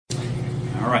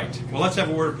All right. Well, let's have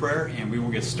a word of prayer, and we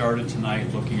will get started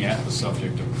tonight looking at the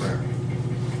subject of prayer.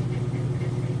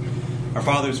 Our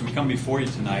Father, as we come before you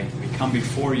tonight, we come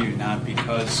before you not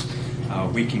because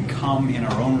we can come in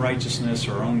our own righteousness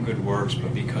or our own good works,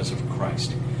 but because of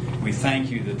Christ. We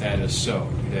thank you that that is so,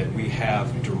 that we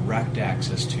have direct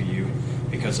access to you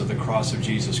because of the cross of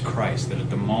Jesus Christ, that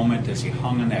at the moment as he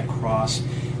hung on that cross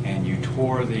and you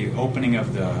tore the opening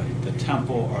of the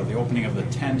temple or the opening of the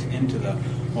tent into the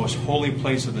most holy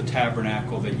place of the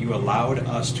tabernacle, that you allowed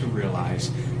us to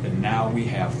realize that now we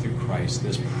have through Christ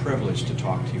this privilege to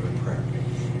talk to you in prayer.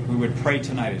 We would pray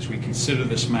tonight as we consider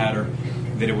this matter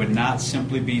that it would not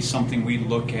simply be something we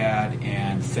look at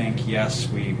and think, yes,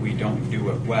 we don't do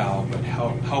it well, but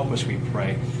help us, we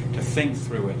pray, to think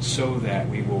through it so that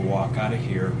we will walk out of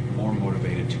here more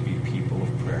motivated to be people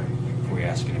of prayer. For we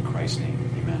ask it in Christ's name.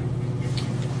 Amen.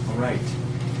 All right.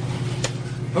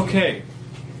 Okay.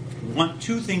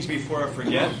 Two things before I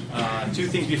forget.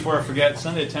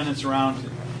 Sunday attendance around.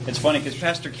 It's funny because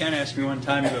Pastor Ken asked me one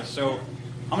time, he goes, so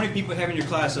how many people have in your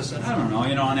class? I said, I don't know,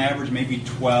 on average maybe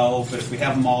 12, but if we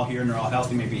have them all here and they're all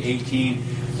healthy, maybe 18.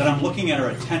 Then I'm looking at our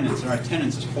attendance, and our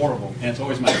attendance is horrible. And it's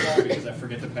always my fault because I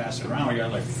forget to pass it around. We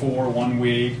got like 4 1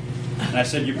 week. And I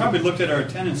said, you probably looked at our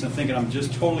attendance and thinking I'm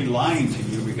just totally lying to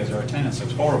you because our attendance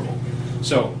looks horrible.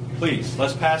 So please,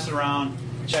 let's pass it around,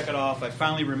 check it off. I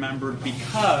finally remembered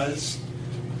because,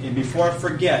 and before I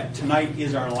forget, tonight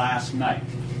is our last night.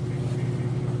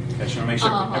 I just want to make sure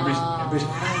everybody's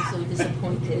I'm so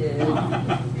disappointed.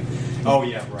 Oh,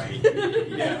 yeah, right.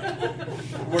 Yeah.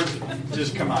 We're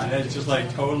just, come on. It's just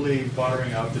like totally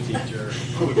buttering up the teacher.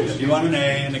 If you want an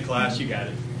A in the class, you got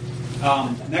it.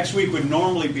 Next week would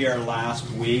normally be our last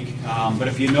week, but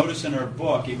if you notice in our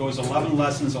book, it goes 11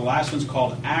 lessons. The last one's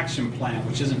called Action Plan,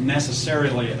 which isn't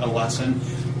necessarily a lesson,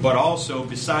 but also,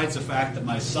 besides the fact that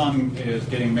my son is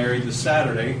getting married this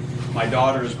Saturday, my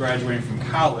daughter is graduating from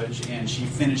college, and she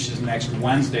finishes next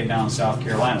Wednesday down in South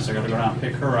Carolina, so I got to go down and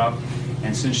pick her up.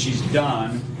 And since she's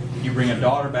done, you bring a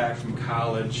daughter back from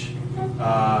college.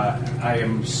 I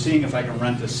am seeing if I can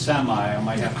rent a semi. I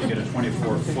might have to get a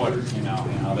 24-foot, you know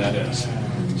how that is.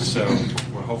 So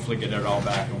we'll hopefully get it all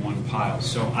back in one pile.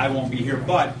 So I won't be here,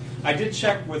 but I did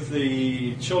check with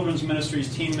the children's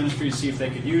ministries, teen ministries, see if they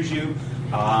could use you.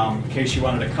 In case you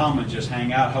wanted to come and just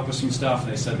hang out, help with some stuff.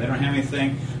 They said they don't have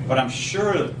anything, but I'm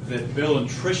sure that Bill and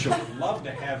Tricia would love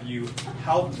to have you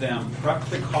help them prep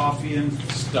the coffee and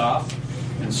stuff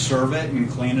and serve it and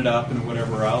clean it up and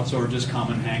whatever else, or just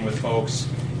come and hang with folks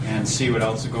and see what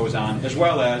else goes on. As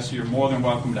well as, you're more than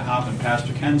welcome to hop in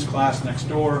Pastor Ken's class next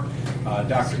door,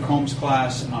 Dr. Combs'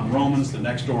 class on Romans, the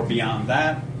next door beyond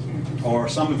that. Or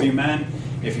some of you men,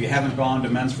 if you haven't gone to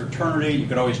men's fraternity, you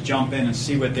could always jump in and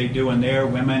see what they do in there.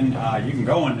 Women, you can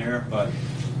go in there, but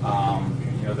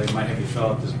they might have you fill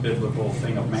out this biblical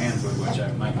thing of manhood, which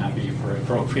might not be very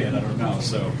appropriate. I don't know.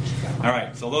 So, all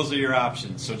right. So those are your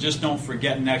options. So just don't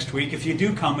forget next week. If you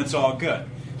do come, it's all good.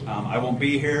 I won't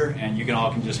be here, and you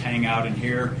all can just hang out in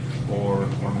here or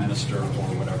minister or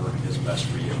whatever is best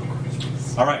for you.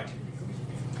 All right.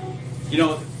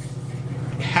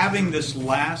 Having this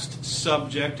last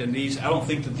subject, and I don't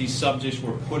think that these subjects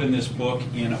were put in this book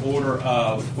in order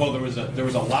of, well, there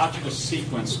was a logical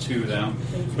sequence to them,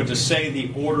 but to say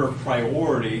the order of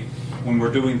priority when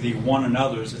we're doing the one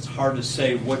another's, it's hard to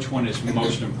say which one is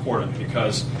most important,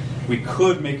 because we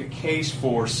could make a case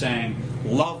for saying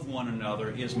love one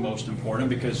another is most important,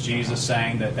 because Jesus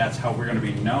saying that that's how we're going to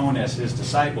be known as his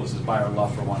disciples, is by our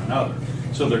love for one another.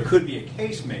 So there could be a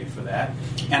case made for that.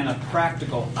 And the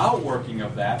practical outworking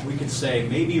of that, we could say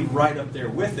maybe right up there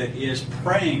with it is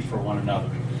praying for one another.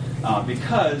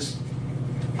 Because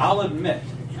I'll admit,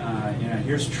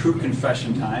 here's true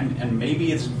confession time, and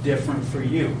maybe it's different for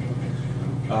you.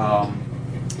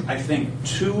 I think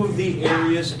 2 of the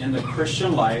areas in the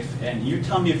Christian life, and you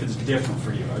tell me if it's different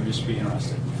for you, I'd just be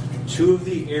interested. 2 of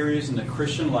the areas in the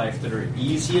Christian life that are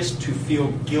easiest to feel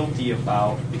guilty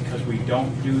about because we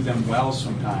don't do them well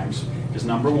sometimes is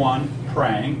number 1,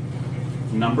 praying,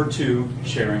 number 2,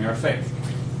 sharing our faith.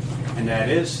 And that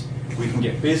is, we can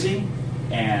get busy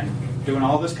and doing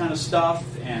all this kind of stuff,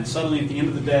 and suddenly at the end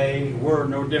of the day, we're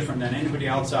no different than anybody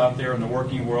else out there in the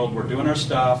working world. We're doing our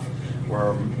stuff.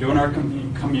 We're doing our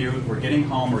commute, we're getting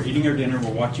home, we're eating our dinner,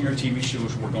 we're watching our TV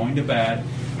shows, we're going to bed,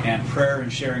 and prayer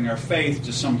and sharing our faith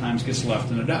just sometimes gets left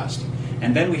in the dust.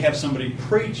 And then we have somebody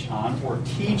preach on or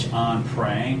teach on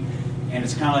praying, and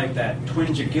it's kind of like that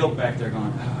twinge of guilt back there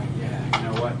going, oh yeah, you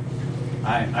know what?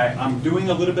 I'm doing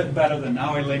a little bit better than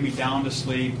now I lay me down to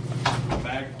sleep, a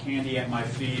bag of candy at my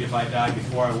feet. If I die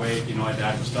before I wake, I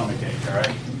died from stomachache, all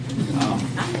right?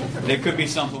 It could be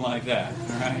something like that.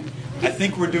 All right. I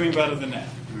think we're doing better than that.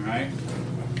 All right.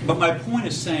 But my point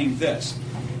is saying this.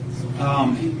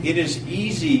 It is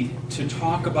easy to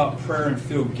talk about prayer and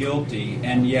feel guilty,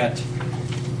 and yet,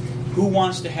 who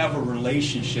wants to have a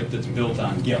relationship that's built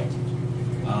on guilt?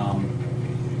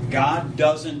 God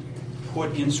doesn't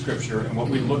put in Scripture, and what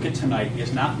we look at tonight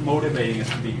is not motivating us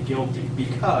to be guilty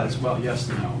because, well, yes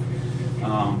and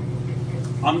no.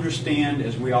 Understand,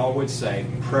 as we all would say,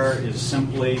 prayer is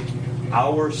simply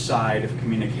our side of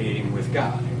communicating with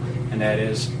God. And that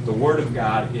is, the Word of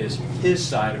God is His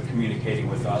side of communicating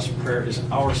with us. Prayer is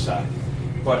our side.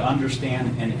 But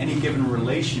understand, in any given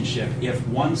relationship, if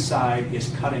one side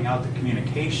is cutting out the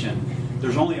communication,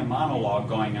 there's only a monologue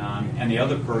going on, and the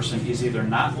other person is either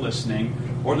not listening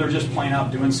or they're just plain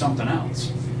out doing something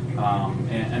else.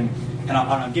 And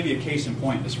I'll give you a case in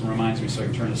point. This reminds me, so I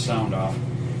can turn the sound off.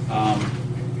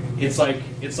 It's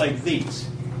like these.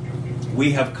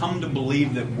 We have come to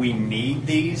believe that we need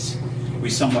these. We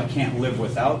somewhat can't live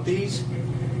without these.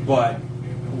 But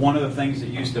one of the things that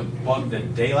used to bug the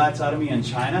daylights out of me in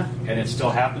China, and it still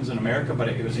happens in America, but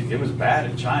it was bad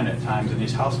in China at times in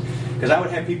these houses, because I would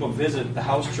have people visit the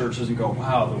house churches and go,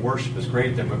 wow, the worship is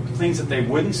great there. But things that they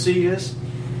wouldn't see is,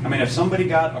 I mean, if somebody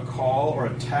got a call or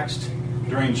a text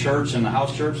during church in the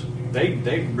house church,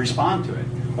 they respond to it.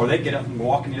 Or they get up and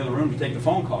walk in the other room to take the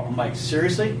phone call. I'm like,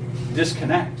 seriously?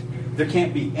 Disconnect. There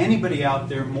can't be anybody out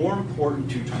there more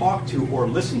important to talk to or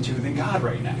listen to than God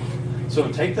right now. So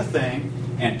take the thing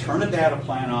and turn the data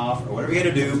plan off or whatever you got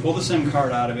to do, pull the SIM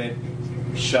card out of it,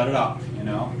 shut it off, you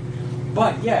know.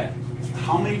 But yet,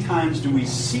 how many times do we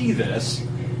see this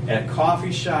at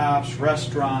coffee shops,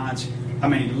 restaurants? I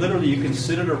mean, literally you can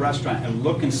sit at a restaurant and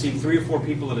look and see 3 or 4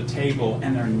 people at a table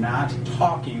and they're not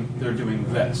talking, they're doing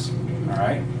this. All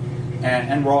right?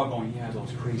 And we're all going, yeah,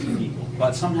 those crazy people.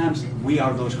 But sometimes we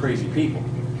are those crazy people.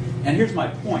 And here's my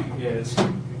point is,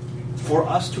 for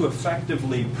us to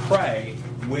effectively pray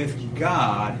with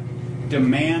God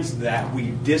demands that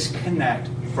we disconnect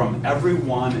from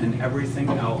everyone and everything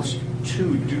else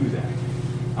to do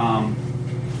that.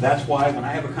 That's why when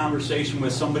I have a conversation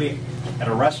with somebody at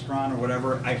a restaurant or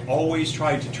whatever, I always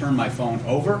try to turn my phone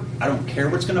over. I don't care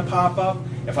what's going to pop up.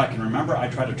 If I can remember, I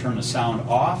try to turn the sound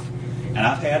off. And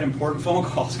I've had important phone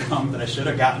calls come that I should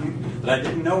have gotten that I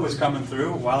didn't know was coming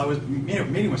through while I was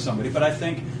meeting with somebody. But I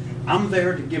think I'm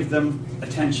there to give them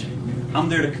attention. I'm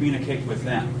there to communicate with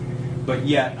them. But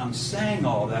yet I'm saying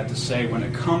all that to say when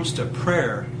it comes to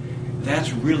prayer,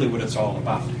 that's really what it's all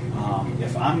about.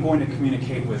 If I'm going to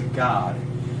communicate with God,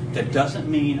 that doesn't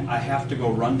mean I have to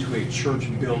go run to a church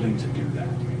building to do that.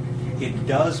 It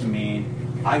does mean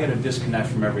I got to disconnect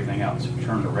from everything else.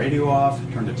 Turn the radio off,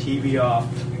 turn the TV off,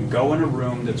 go in a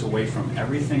room that's away from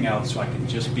everything else so I can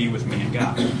just be with me and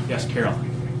God. Yes, Carolyn.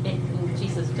 And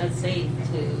Jesus does say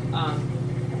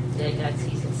that God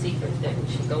sees in secret, that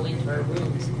we should go into our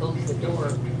rooms, close the door,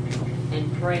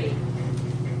 and pray,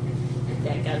 and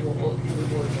that God will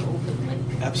reward openly.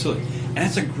 Absolutely. And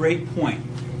that's a great point.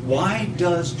 Why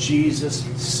does Jesus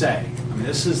say, I mean,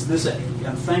 this is,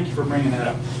 and thank you for bringing that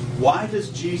up. Why does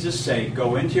Jesus say,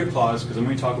 go into your closet, because when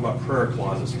we talk about prayer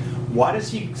closets, why does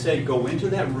he say, go into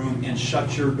that room and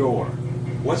shut your door?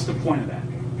 What's the point of that?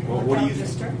 Well, what do you think?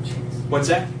 Distractions. What's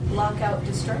that? Block out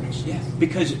distractions. Yes.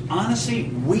 Because honestly,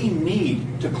 we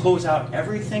need to close out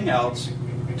everything else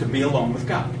to be alone with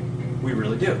God. We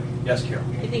really do. Yes, Carol?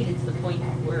 I think it's the point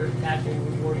where God will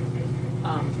reward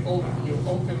you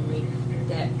openly,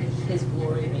 that His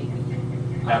glory may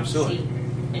be Absolutely. seen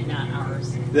and not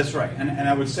ours. That's right. And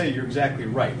I would say you're exactly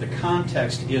right. The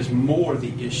context is more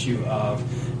the issue of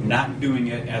not doing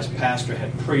it as Pastor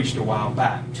had preached a while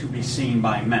back, to be seen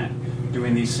by men,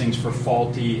 doing these things for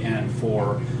faulty and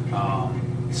for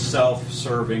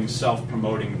self-serving,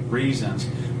 self-promoting reasons.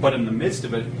 But in the midst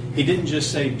of it, he didn't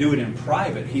just say do it in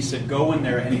private. He said go in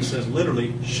there, and he says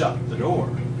literally shut the door.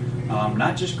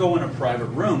 Not just go in a private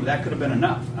room. That could have been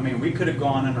enough. I mean, we could have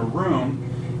gone in a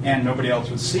room and nobody else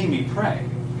would see me pray.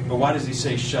 But why does he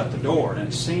say shut the door? And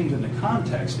it seems in the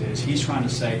context is he's trying to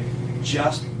say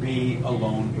just be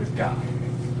alone with God.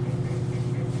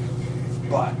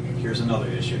 But here's another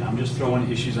issue, and I'm just throwing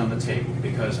issues on the table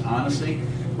because honestly,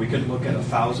 we could look at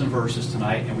 1,000 verses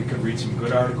tonight and we could read some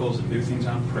good articles and do things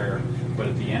on prayer, but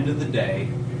at the end of the day,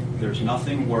 there's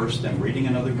nothing worse than reading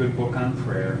another good book on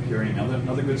prayer, hearing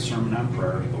another good sermon on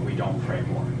prayer, but we don't pray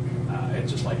more.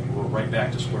 It's just like we're right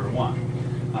back to square one.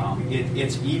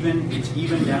 It's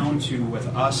even down to with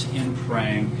us in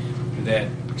praying that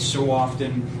so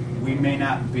often we may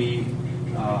not be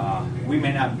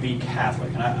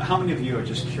Catholic. And how many of you are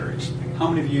just curious? How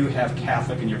many of you have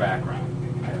Catholic in your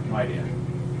background? I have no idea.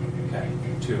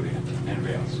 Two of you.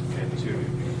 Anybody else? Okay, the two of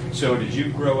you. So did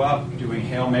you grow up doing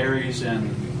Hail Marys and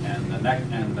the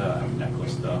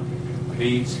necklace, the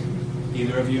beads?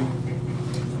 Either of you?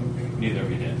 Neither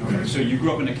of you did. Okay. So you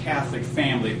grew up in a Catholic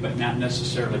family, but not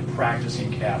necessarily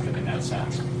practicing Catholic in that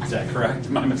sense. Is that correct?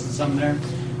 Am I missing something there?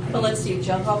 Well, let's see.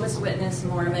 Jehovah's Witness,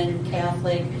 Mormon,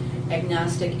 Catholic,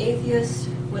 agnostic, atheist.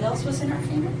 What else was in our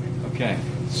family? Okay.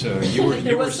 So you were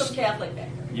there was some Catholic back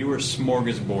there. You were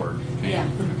smorgasbord. Okay. Yeah.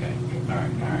 Okay. All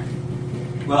right.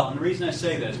 Well, and the reason I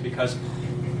say that is because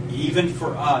even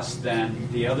for us, then,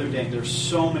 the other day, there's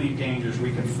so many dangers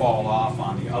we can fall off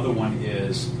on. The other one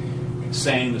is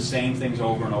saying the same things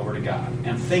over and over to God.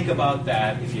 And think about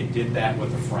that if you did that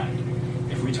with a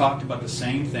friend. If we talked about the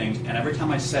same things, and every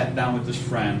time I sat down with this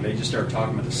friend, they just started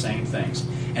talking about the same things.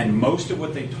 And most of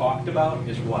what they talked about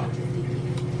is what?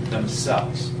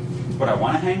 Themselves. Would I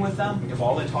want to hang with them if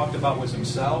all they talked about was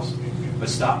themselves? But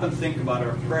stop and think about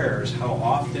our prayers, how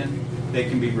often they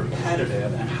can be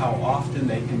repetitive and how often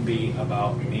they can be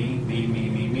about me, me, me,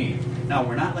 me, me. Now,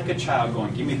 we're not like a child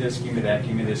going, give me this, give me that,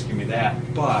 give me this, give me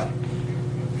that. But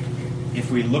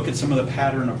if we look at some of the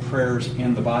pattern of prayers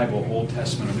in the Bible, Old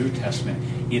Testament or New Testament,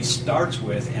 it starts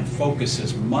with and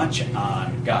focuses much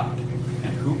on God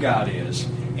and who God is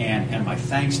and my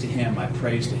thanks to Him, my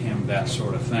praise to Him, that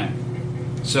sort of thing.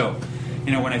 So,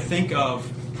 when I think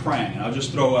of praying, and I'll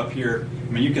just throw up here,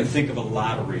 you can think of a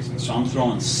lot of reasons. So I'm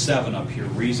throwing 7 up here,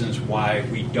 reasons why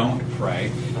we don't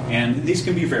pray. And these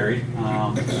can be varied.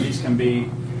 These can be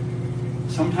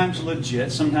sometimes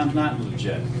legit, sometimes not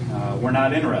legit. We're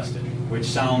not interested, which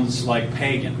sounds like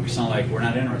pagan. We sound like we're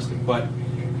not interested. But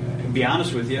to be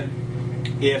honest with you,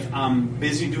 if I'm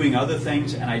busy doing other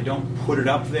things and I don't put it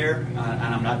up there and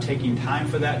I'm not taking time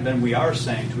for that, then we are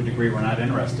saying to a degree we're not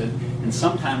interested. And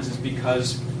sometimes it's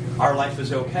because our life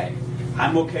is okay.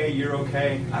 I'm okay, you're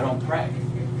okay, I don't pray.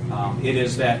 It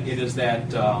is that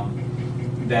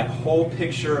whole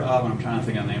picture of, and I'm trying to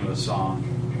think of the name of the song,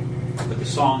 but the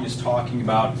song is talking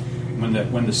about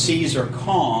when the seas are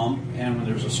calm and when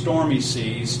there's a stormy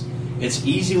seas, it's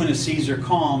easy when the seas are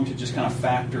calm to just kind of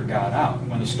factor God out.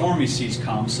 When the stormy seas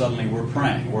come, suddenly we're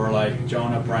praying. We're like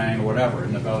Jonah praying or whatever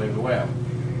in the belly of the whale.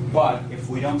 But if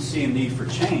we don't see a need for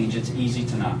change, it's easy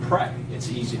to not pray. It's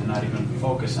easy to not even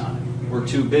focus on it. We're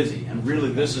too busy. And really,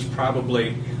 this is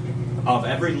probably, of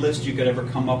every list you could ever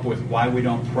come up with why we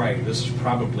don't pray, this is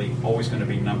probably always going to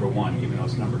be number 1, even though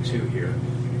it's number 2 here.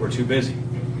 We're too busy.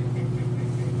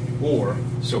 Or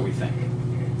so we think.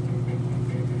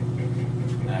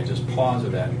 And I just pause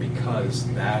at that because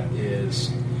that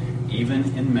is,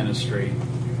 even in ministry,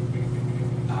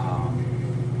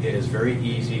 it is very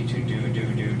easy to do.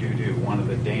 One of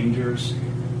the dangers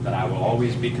that I will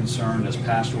always be concerned, as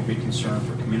pastor will be concerned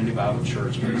for Community Bible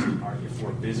Church, is if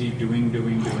we're busy doing,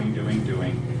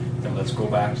 then let's go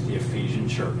back to the Ephesian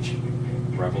church.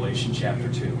 Revelation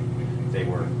chapter 2. They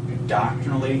were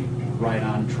doctrinally right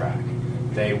on track.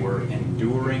 They were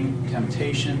enduring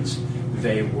temptations.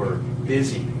 They were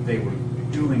busy. They were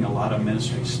doing a lot of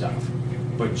ministry stuff.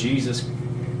 But Jesus,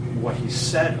 what He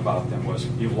said about them was,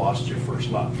 you've lost your first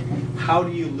love. How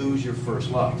do you lose your first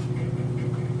love?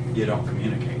 You don't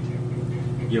communicate.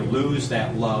 You lose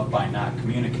that love by not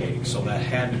communicating. So that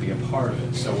had to be a part of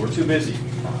it. So we're too busy.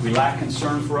 We lack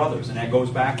concern for others. And that goes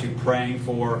back to praying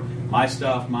for my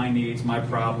stuff, my needs, my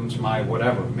problems, my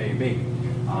whatever it may be.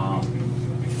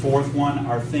 Fourth one,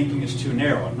 our thinking is too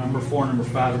narrow. Number 4 and number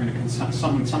 5 are going to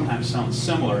sometimes sound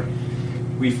similar.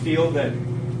 We feel that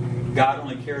God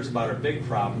only cares about our big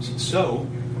problems. So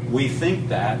we think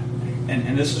that,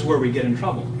 and this is where we get in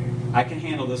trouble. I can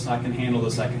handle this, I can handle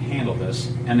this, I can handle this.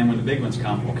 And then when the big ones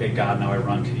come, okay, God, now I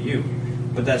run to you.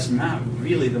 But that's not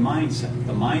really the mindset.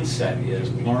 The mindset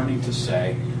is learning to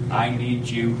say, I need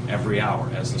you every hour,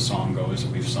 as the song goes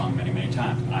that we've sung many, many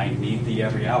times. I need thee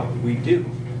every hour. We do,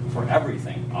 for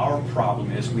everything. Our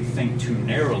problem is we think too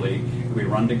narrowly, we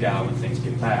run to God when things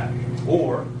get bad.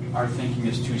 Or our thinking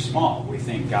is too small. We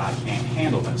think God can't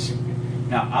handle this.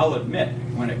 Now, I'll admit,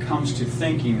 when it comes to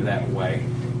thinking that way,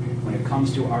 when it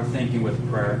comes to our thinking with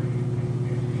prayer,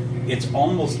 it's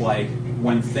almost like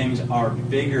when things are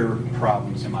bigger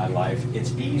problems in my life,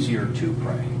 it's easier to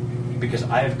pray because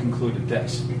I have concluded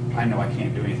this. I know I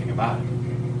can't do anything about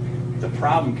it. The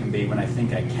problem can be when I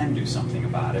think I can do something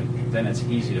about it, then it's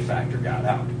easy to factor God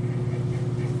out.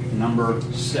 Number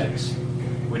 6,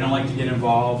 we don't like to get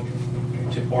involved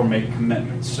or make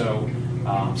commitments. So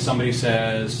somebody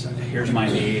says, here's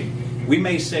my need. We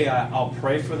may say, I'll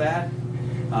pray for that.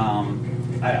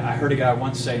 I heard a guy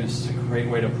once say, this is a great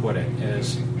way to put it,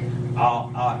 is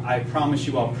I promise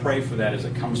you I'll pray for that as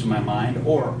it comes to my mind,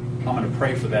 or I'm going to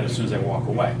pray for that as soon as I walk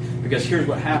away. Because here's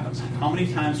what happens. How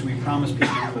many times do we promise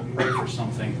people we'll pray for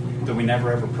something that we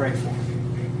never ever pray for?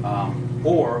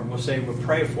 Or we'll say we'll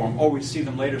pray for them, or we see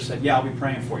them later say, yeah, I'll be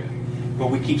praying for you. But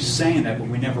we keep saying that, but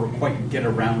we never quite get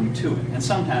around to it. And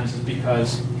sometimes it's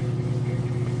because,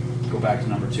 go back to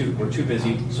number 2, we're too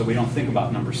busy, so we don't think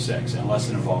about number 6 unless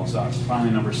it involves us. Finally,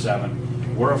 number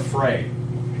 7, we're afraid.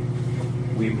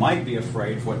 We might be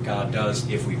afraid of what God does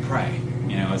if we pray.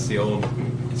 You know, it's the old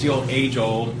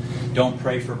age-old, don't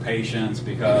pray for patience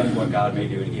because what God may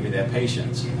do to give you that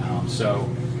patience. So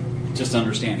just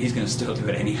understand He's going to still do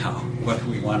it anyhow, whether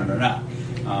we want it or not.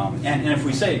 And if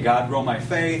we say, God, grow my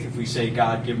faith, if we say,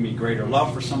 God, give me greater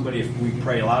love for somebody, if we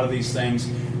pray a lot of these things,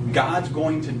 God's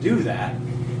going to do that.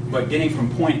 But getting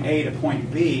from point A to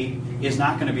point B is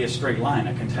not going to be a straight line.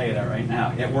 I can tell you that right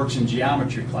now. It works in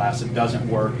geometry class. It doesn't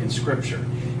work in Scripture.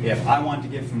 If I want to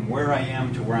get from where I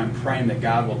am to where I'm praying that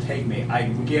God will take me, I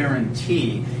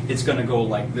guarantee it's going to go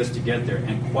like this to get there.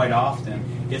 And quite often,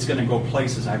 it's going to go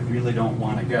places I really don't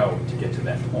want to go to get to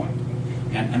that point.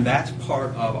 And that's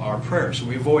part of our prayer, so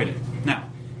we avoid it. Now,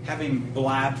 having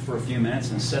blabbed for a few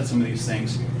minutes and said some of these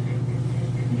things,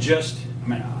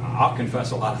 I'll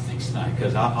confess a lot of things tonight,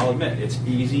 because I'll admit, it's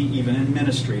easy, even in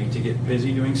ministry, to get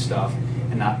busy doing stuff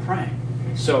and not praying.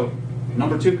 So,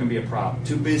 number 2 can be a problem.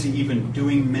 Too busy even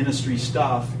doing ministry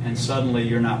stuff, and suddenly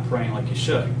you're not praying like you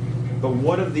should. But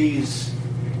what of these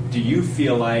do you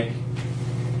feel like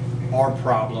are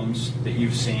problems that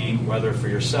you've seen, whether for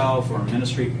yourself or in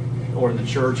ministry or in the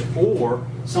church, or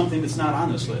something that's not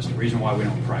on this list, the reason why we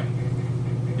don't pray?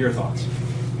 Your thoughts?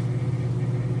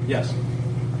 Yes?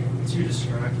 Too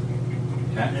distracted.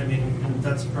 Okay. I mean, and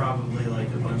that's probably like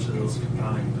a bunch of those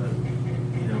combined, but,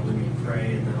 you know, when you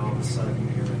pray and then all of a sudden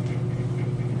you're,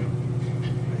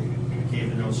 I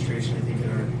gave an illustration, I think, in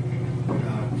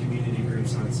our community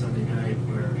groups on Sunday night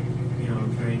where,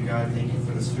 I'm praying, God, thank you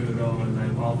for this food,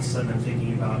 and all of a sudden I'm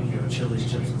thinking about, chilies,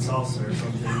 chips, and salsa or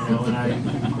something, and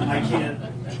I can't,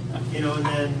 and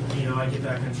then, I get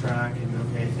back on track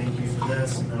and, okay, thank you for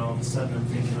this, and then all of a sudden I'm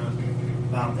thinking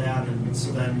about that, and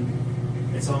so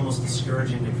then it's almost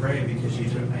discouraging to pray because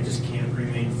I just can't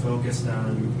remain focused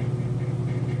on,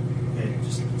 okay,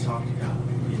 just talk to God,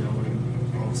 and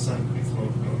all of a sudden I'm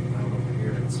floating out over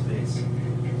here in space.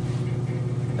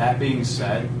 That being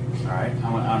said, all right, I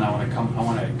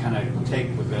want to kind of take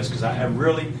with this, because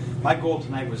my goal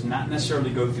tonight was not necessarily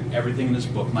to go through everything in this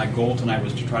book. My goal tonight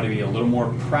was to try to be a little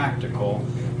more practical,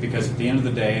 because at the end of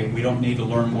the day, we don't need to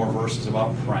learn more verses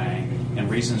about praying and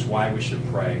reasons why we should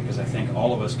pray, because I think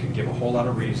all of us could give a whole lot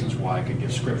of reasons why I could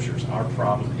give scriptures. Our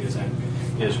problem is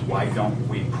why don't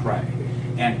we pray?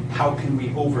 And how can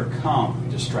we overcome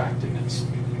distractedness?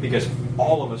 Because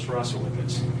all of us wrestle with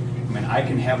this. I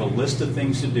can have a list of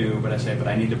things to do, but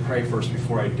I need to pray first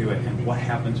before I do it. And what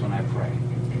happens when I pray?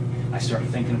 I start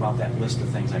thinking about that list of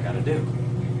things I got to do.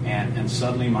 And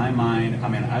suddenly my mind,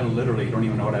 I literally don't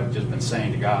even know what I've just been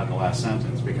saying to God in the last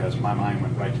sentence, because my mind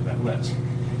went right to that list.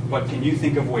 But can you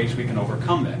think of ways we can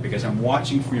overcome that? Because I'm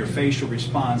watching from your facial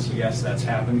response, yes, that's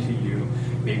happened to you.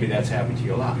 Maybe that's happened to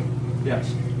you a lot. Yes?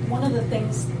 One of the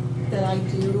things that I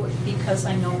do, because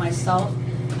I know myself,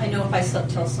 I know if I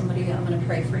tell somebody I'm going to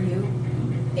pray for you,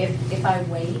 if I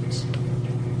wait,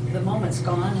 the moment's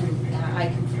gone and I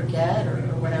can forget or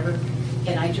whatever,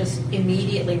 and I just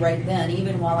immediately right then,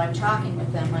 even while I'm talking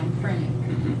with them, I'm praying.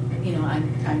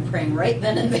 Mm-hmm. I'm praying right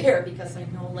then and there, because I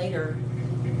know later,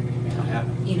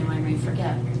 I may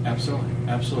forget. Absolutely.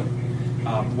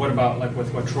 What about like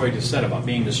with what Troy just said about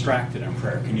being distracted in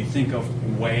prayer? Can you think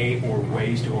of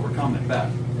ways to overcome it,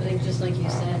 Beth? I think just like you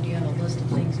said, you have a list of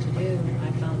things to do.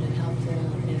 I found it helpful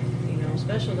if,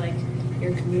 especially like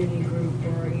your community group,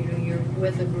 or, you're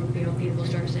with a group, people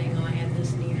start saying, oh, I have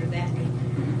this need or that need.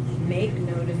 Mm-hmm. Make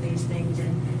note of these things,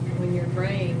 and when you're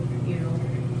praying,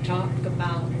 talk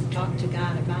to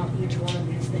God about each one of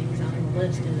these things on the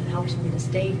list, and it helps me to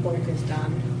stay focused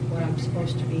on what I'm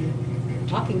supposed to be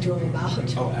talking to Him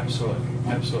about. Oh,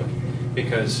 absolutely.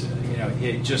 Because,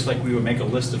 it just like we would make a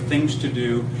list of things to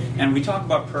do, and we talk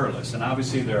about prayer lists, and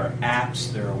obviously there are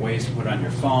apps, there are ways to put it on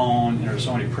your phone, and there are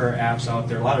so many prayer apps out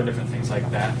there, a lot of different things like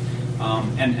that.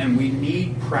 And we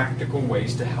need practical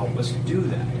ways to help us do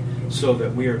that, so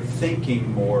that we are thinking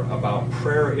more about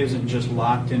prayer isn't just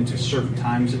locked into certain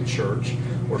times at church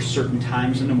or certain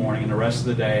times in the morning, and the rest of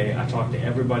the day I talk to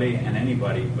everybody and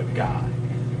anybody but God.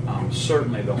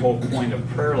 Certainly the whole point of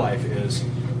prayer life is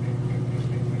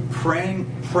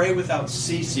pray without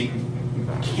ceasing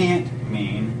can't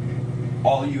mean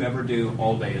all you ever do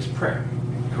all day is prayer.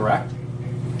 Correct?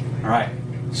 All right.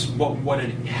 So what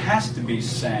it has to be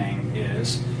saying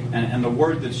is And the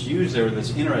word that's used there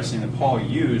that's interesting that Paul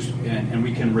used, and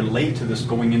we can relate to this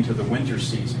going into the winter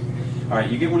season. All right,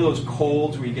 you get one of those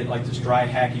colds where you get like this dry,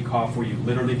 hacky cough where you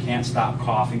literally can't stop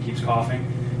coughing, keeps coughing.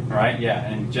 All right, yeah,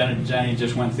 and Jenny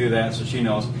just went through that, so she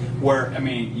knows. Where, I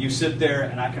mean, you sit there,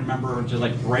 and I can remember just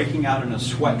like breaking out in a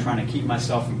sweat trying to keep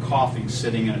myself from coughing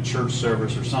sitting in a church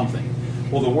service or something.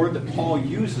 Well, the word that Paul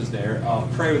uses there,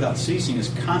 pray without ceasing, is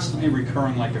constantly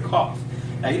recurring like a cough.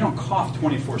 Now, you don't cough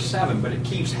 24/7, but it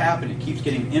keeps happening. It keeps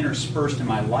getting interspersed in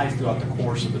my life throughout the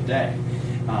course of the day.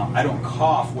 I don't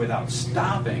cough without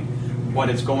stopping, but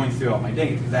it's going throughout my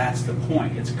day. That's the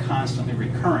point. It's constantly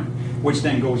recurring, which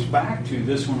then goes back to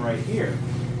this one right here.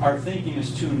 Our thinking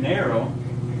is too narrow,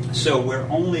 so we're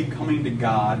only coming to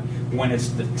God when it's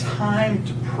the time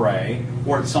to pray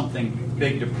or it's something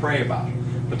big to pray about.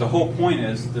 But the whole point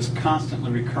is this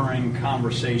constantly recurring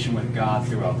conversation with God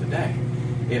throughout the day.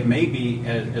 It may be,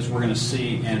 as we're going to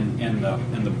see in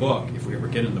the book, if we ever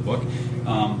get in the book,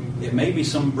 it may be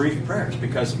some brief prayers,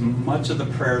 because much of the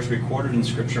prayers recorded in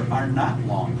Scripture are not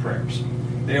long prayers.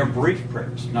 They are brief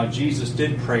prayers. Now, Jesus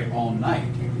did pray all night.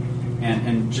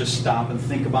 And just stop and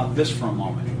think about this for a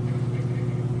moment.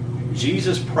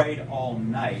 Jesus prayed all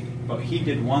night, but he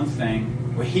did one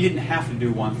thing. Well, he didn't have to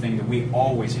do one thing that we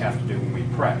always have to do when we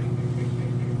pray.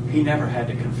 He never had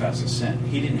to confess a sin.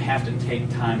 He didn't have to take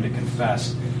time to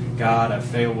confess, God, I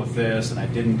failed with this, and I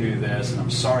didn't do this, and I'm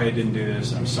sorry I didn't do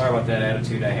this, and I'm sorry about that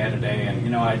attitude I had today,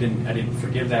 and I didn't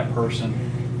forgive that person.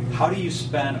 How do you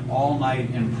spend all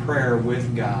night in prayer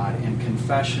with God, and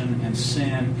confession and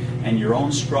sin and your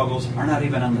own struggles are not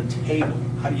even on the table?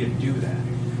 How do you do that?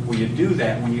 Well, you do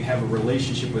that when you have a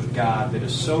relationship with God that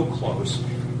is so close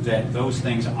that those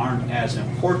things aren't as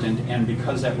important, and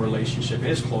because that relationship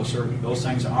is closer, those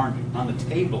things aren't on the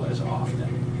table as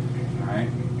often. All right?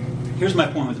 Here's my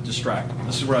point with the distract.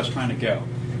 This is where I was trying to go.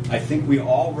 I think we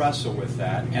all wrestle with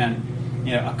that, and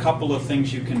a couple of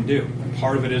things you can do.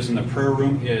 Part of it is in the prayer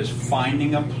room is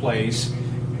finding a place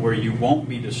where you won't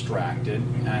be distracted,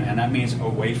 and that means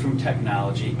away from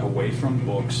technology, away from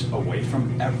books, away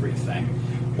from everything.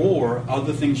 Or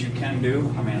other things you can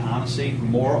do, I mean, honestly,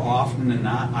 more often than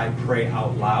not, I pray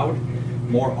out loud.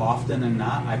 More often than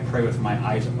not, I pray with my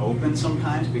eyes open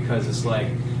sometimes, because it's like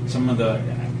some of the,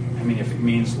 if it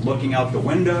means looking out the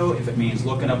window, if it means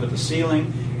looking up at the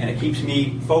ceiling, and it keeps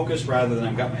me focused rather than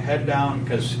I've got my head down,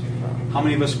 because how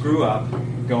many of us grew up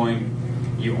going,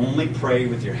 you only pray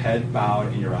with your head bowed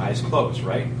and your eyes closed,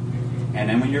 right? And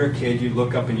then when you're a kid, you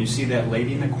look up and you see that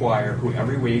lady in the choir who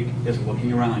every week is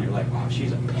looking around. You're like, wow,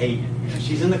 she's a pagan.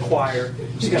 She's in the choir.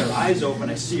 She's got her eyes open.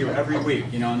 I see her every week.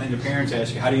 And then the parents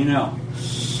ask you, how do you know?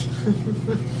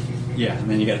 Yeah, and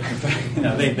then you got to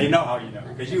confess. They know how you know,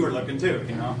 because you were looking too,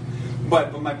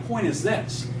 But my point is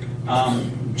this.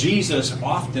 Jesus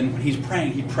often, when he's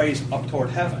praying, he prays up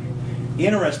toward heaven.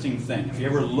 Interesting thing, if you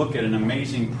ever look at an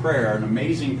amazing prayer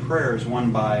is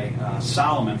one by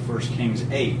Solomon, 1 Kings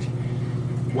 8.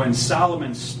 When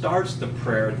Solomon starts the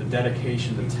prayer, the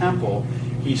dedication of the temple,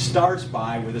 he starts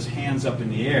with his hands up in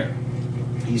the air.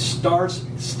 He starts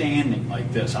standing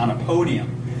like this on a podium.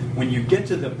 When you get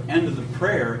to the end of the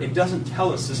prayer, it doesn't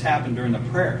tell us this happened during the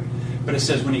prayer. But it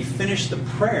says when he finished the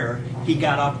prayer, he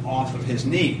got up off of his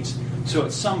knees. So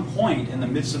at some point in the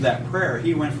midst of that prayer,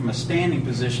 he went from a standing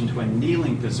position to a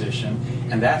kneeling position,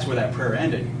 and that's where that prayer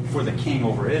ended for the king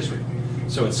over Israel.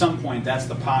 So at some point, that's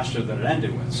the posture that it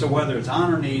ended with. So whether it's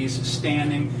on our knees,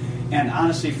 standing, and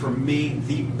honestly for me,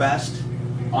 the best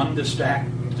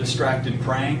undistracted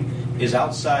praying is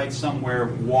outside somewhere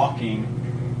walking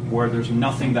where there's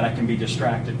nothing that I can be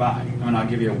distracted by. I'll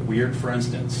give you a weird for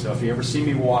instance. So if you ever see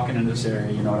me walking in this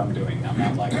area, you know what I'm doing. I'm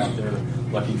not like out there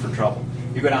looking for trouble.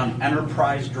 You go down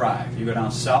Enterprise Drive. You go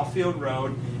down Southfield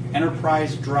Road,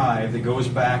 Enterprise Drive that goes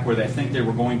back where they think they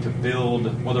were going to build,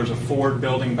 there's a Ford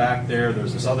building back there,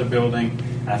 there's this other building,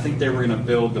 and I think they were going to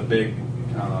build the big,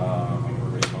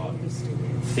 what do they call it,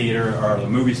 theater or the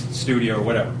movie studio or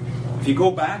whatever. If you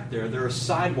go back there, there are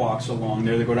sidewalks along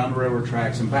there that go down the railroad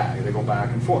tracks and back. They go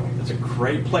back and forth. It's a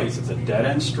great place. It's a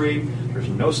dead-end street. There's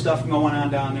no stuff going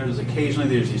on down there. Occasionally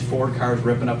there's these Ford cars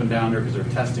ripping up and down there because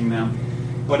they're testing them.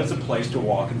 But it's a place to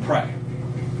walk and pray.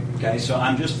 Okay, so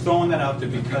I'm just throwing that out there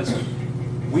because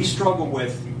we struggle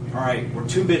with, all right, we're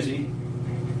too busy.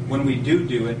 When we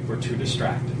do it, we're too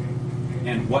distracted.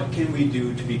 And what can we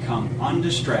do to become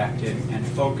undistracted and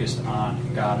focused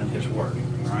on God and His Word?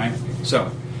 All right? So,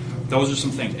 those are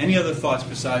some things. Any other thoughts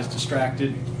besides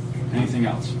distracted? Anything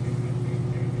else?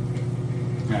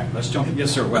 All right, let's jump in.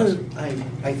 Yes, sir, Wes.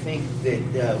 I think that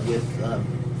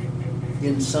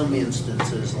in some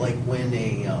instances, like when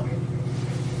a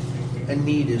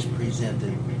need is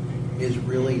presented is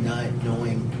really not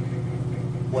knowing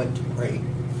what to pray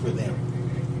for them.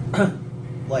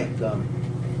 Like,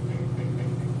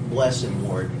 bless him,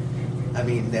 Lord. I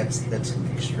mean, that's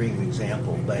an extreme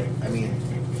example, but I mean,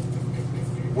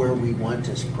 where we want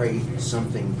to pray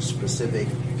something specific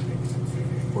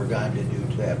for God to do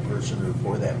to that person or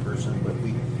for that person, but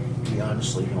we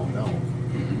honestly don't know.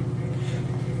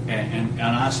 Mm-hmm. And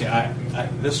honestly,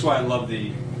 this is why I love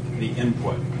the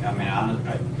input. I mean,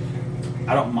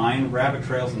 I don't mind rabbit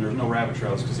trails, and there's no rabbit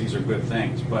trails because these are good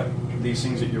things, but these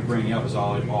things that you're bringing up is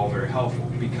all very helpful,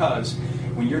 because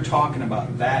when you're talking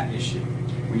about that issue,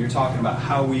 when you're talking about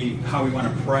how we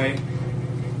want to pray,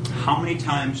 how many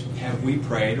times have we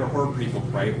prayed or heard people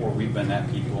pray, or we've been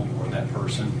that people or that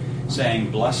person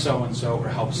saying, bless so-and-so or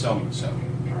help so-and-so,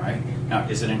 all right? Now,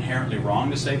 is it inherently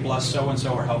wrong to say bless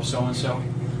so-and-so or help so-and-so?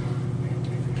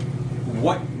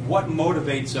 What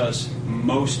motivates us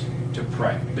most to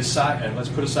pray? Let's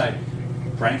put aside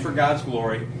praying for God's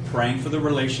glory, praying for the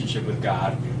relationship with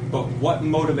God, but what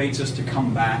motivates us to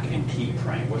come back and keep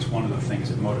praying? What's one of the things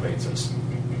that motivates us?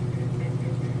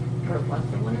 Our love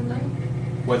for one another?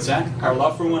 What's that? Our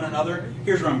love for one another?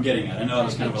 Here's where I'm getting at. I know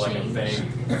that's kind of like a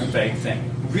vague thing.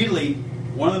 Really,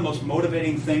 one of the most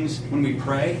motivating things when we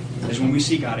pray is when we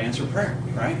see God answer prayer,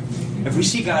 right? If we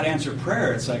see God answer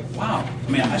prayer, it's like, wow, I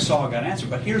mean, I saw God answer.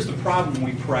 But here's the problem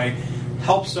when we pray,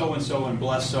 help so-and-so and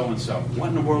bless so-and-so. What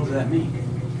in the world does that mean?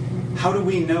 How do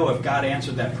we know if God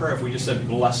answered that prayer if we just said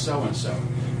bless so-and-so?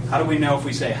 How do we know if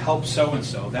we say help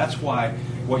so-and-so? That's why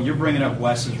what you're bringing up,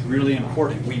 Wes, is really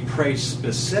important. We pray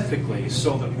specifically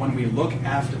so that when we look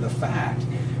after the fact,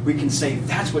 we can say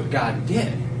that's what God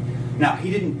did. Now,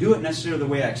 He didn't do it necessarily the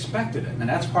way I expected it. And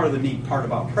that's part of the neat part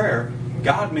about prayer.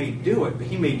 God may do it, but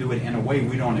He may do it in a way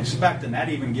we don't expect. And that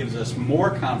even gives us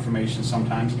more confirmation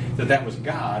sometimes that was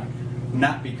God,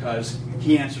 not because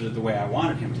He answered it the way I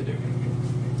wanted Him to do.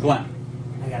 Glenn.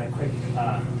 I got a quick,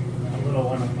 a little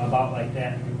one about like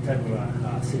that type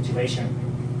of situation.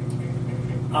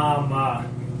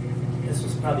 This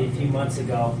was probably a few months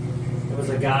ago. There was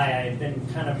a guy I had been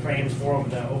kind of praying for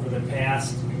over the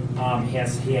past.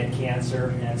 He had cancer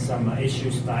and some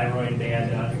issues, thyroid. They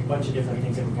had a bunch of different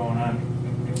things that were going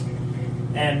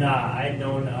on. And I had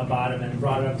known about him and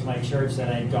brought it up to my church that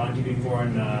I had gone to before,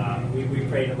 and we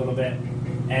prayed a little bit.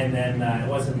 And then it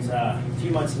wasn't a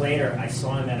few months later, I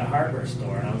saw him at a hardware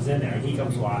store, and I was in there, and he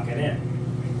comes walking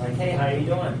in. Like, hey, how you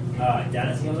doing?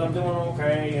 Dennis, he goes, I'm doing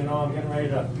okay, I'm getting ready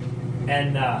to...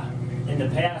 And in the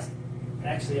past,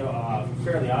 actually,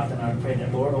 fairly often, I would pray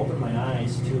that, Lord, open my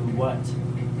eyes to what,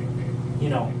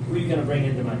 who are you going to bring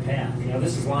into my path?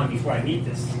 This is long before I meet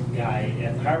this guy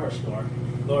at the hardware store.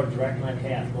 Lord, direct my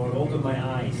path. Lord, open my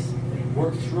eyes.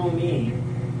 Work through me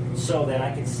so that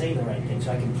I can say the right thing,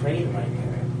 so I can pray the right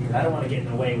prayer. Because I don't want to get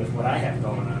in the way with what I have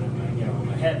going on in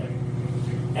my head.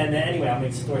 And then, anyway, I'll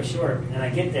make the story short. And I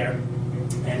get there,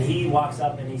 and he walks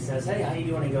up and he says, hey, how you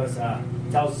doing? He goes,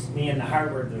 tells me and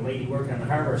the lady working in the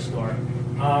hardware store,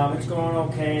 it's going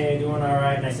okay, doing all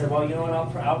right. And I said, well, you know what,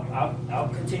 I'll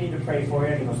continue to pray for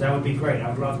you. And he goes, that would be great, I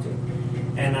would love to.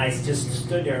 And I just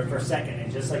stood there for a second,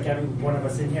 and just like every one of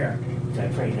us in here, should I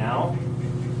pray now?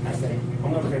 I said,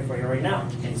 I'm going to pray for you right now.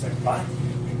 And he's like, what?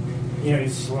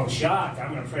 He's a little shocked.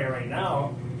 I'm going to pray right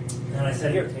now. And I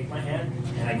said, here, take my hand.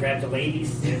 And I grabbed the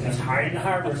ladies that was hiding in the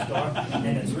hardware store,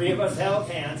 and the three of us held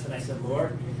hands, and I said,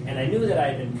 Lord. And I knew that I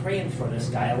had been praying for this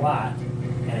guy a lot,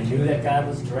 and I knew that God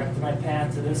was directing my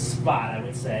path to this spot, I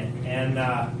would say. And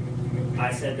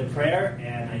I said the prayer,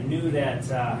 and I knew that,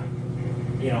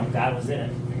 God was in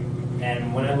it.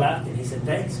 And when I left, and he said,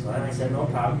 thanks, Glenn. I said, no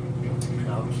problem.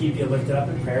 I'll keep you lifted up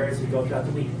in prayer as we go throughout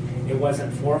the week. It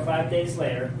wasn't 4 or 5 days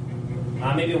later,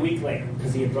 maybe a week later,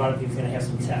 because he had brought up he was going to have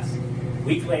some tests. A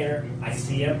week later, I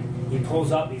see him. He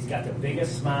pulls up. He's got the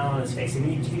biggest smile on his face.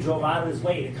 And he drove out of his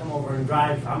way to come over and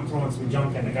drive. I'm throwing some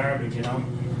junk in the garbage,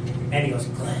 And he goes,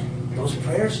 Glenn, those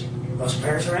prayers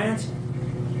are answered.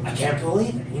 I can't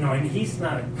believe it. And he's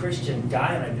not a Christian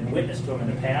guy, and I've been witness to him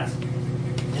in the past.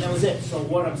 And that was it. So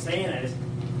what I'm saying is,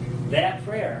 that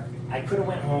prayer, I could have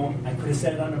went home. I could have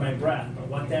said it under my breath. But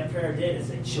what that prayer did is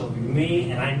it showed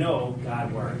me, and I know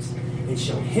God works. It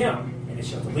showed him, and it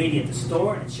showed the lady at the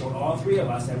store, and it showed all three of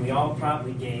us, and we all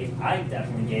I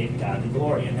definitely gave God the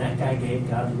glory. And that guy gave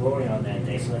God the glory on that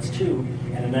day. So that's 2.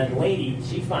 And then that lady,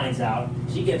 she finds out,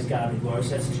 she gives God the glory.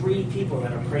 So that's 3 people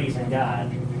that are praising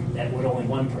God. That would only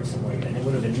one person would have been. It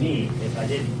would have been me if I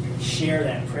didn't share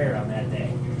that prayer on that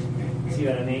day. See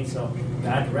what I mean? So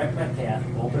God, direct my path,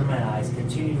 open my eyes,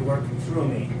 continue to work through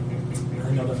me.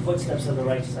 I know the footsteps of the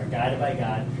righteous are guided by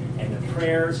God, and the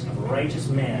prayers of a righteous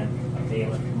man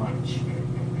availeth much.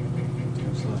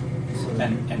 Absolutely.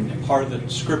 And part of the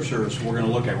scriptures we're going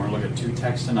to look at 2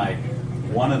 texts tonight.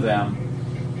 One of them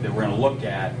that we're going to look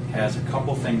at has a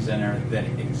couple things in there that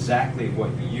exactly what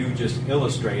you just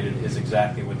illustrated is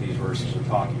exactly what these verses are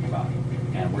talking about.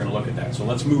 And we're going to look at that. So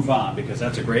let's move on, because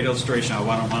that's a great illustration I don't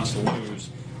want us to lose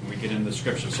when we get into the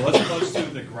scripture. So let's close to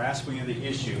the grasping of the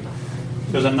issue.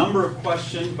 There's a number of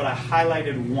questions, but I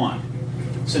highlighted one.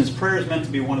 Since prayer is meant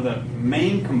to be one of the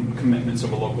main commitments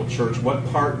of a local church, what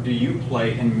part do you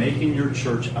play in making your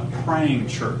church a praying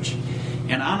church?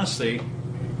 And honestly,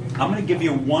 I'm going to give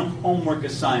you one homework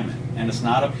assignment, and it's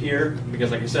not up here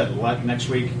because, like I said, this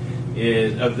week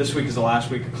is the last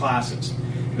week of classes.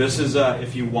 This is,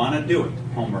 if you want to do it,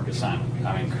 homework assignment.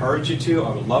 I encourage you to.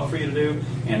 I would love for you to do,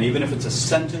 and even if it's a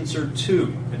sentence or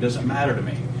two, it doesn't matter to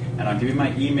me. And I'll give you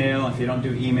my email. If you don't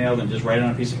do email, then just write it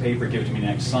on a piece of paper, give it to me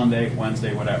next Sunday,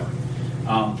 Wednesday, whatever.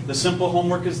 The simple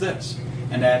homework is this,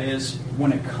 and that is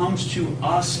when it comes to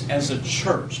us as a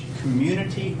church,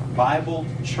 Community Bible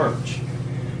Church,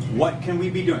 what can we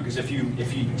be doing? Because if you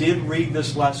did read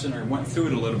this lesson or went through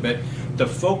it a little bit, the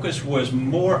focus was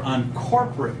more on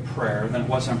corporate prayer than it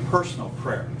was on personal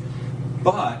prayer.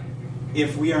 But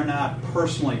if we are not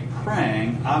personally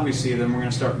praying, obviously then we're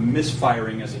going to start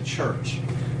misfiring as a church.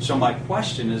 So my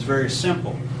question is very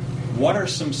simple. What are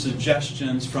some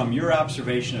suggestions from your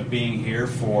observation of being here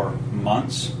for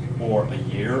months or a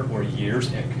year or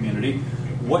years at Community?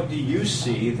 What do you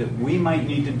see that we might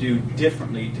need to do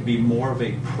differently to be more of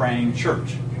a praying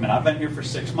church? I mean, I've been here for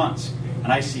 6 months,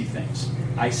 and I see things.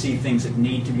 I see things that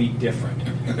need to be different.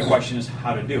 The question is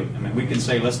how to do it. I mean, we can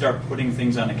say, let's start putting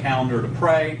things on the calendar to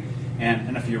pray,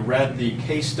 and if you read the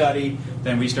case study,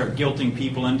 then we start guilting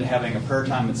people into having a prayer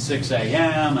time at 6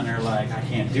 a.m., and they're like, I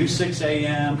can't do 6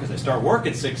 a.m. because I start work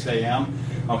at 6 a.m.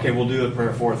 Okay, we'll do it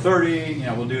for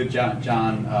 4:30. We'll do it.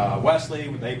 John Wesley,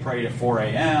 they prayed at 4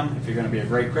 a.m. If you're going to be a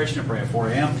great Christian, pray at 4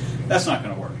 a.m. That's not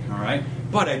going to work, all right?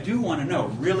 But I do want to know,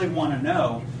 really want to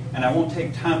know, and I won't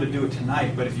take time to do it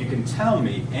tonight, but if you can tell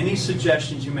me any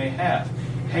suggestions you may have.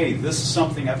 Hey, this is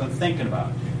something I've been thinking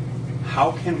about.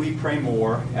 How can we pray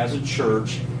more as a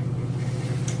church,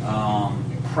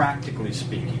 practically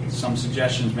speaking? Some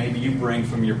suggestions maybe you bring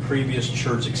from your previous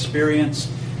church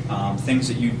experience. Things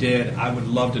that you did, I would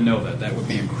love to know that. That would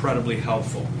be incredibly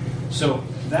helpful. So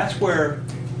that's where,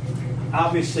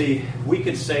 obviously, we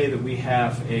could say that we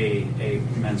have a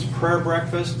men's prayer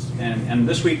breakfast, and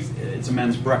this week it's a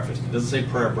men's breakfast. It doesn't say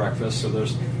prayer breakfast, so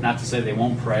there's not to say they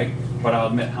won't pray, but I'll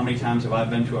admit, how many times have I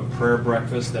been to a prayer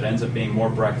breakfast that ends up being more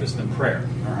breakfast than prayer,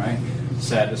 all right?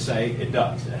 Sad to say, it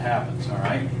does. It happens, all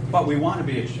right? But we want to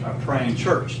be a praying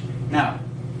church. Now,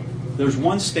 there's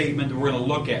one statement that we're going to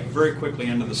look at very quickly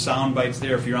under the sound bites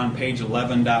there. If you're on page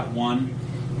 11.1,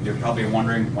 you're probably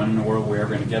wondering when in the world we're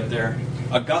ever going to get there.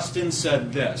 Augustine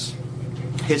said this.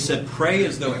 He said, pray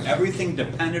as though everything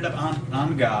depended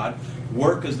on God.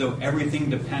 Work as though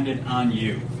everything depended on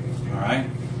you. All right?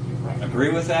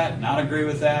 Agree with that? Not agree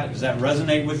with that? Does that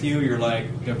resonate with you? You're like,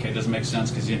 okay, it doesn't make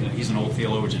sense because he's an old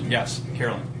theologian. Yes,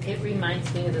 Carolyn. It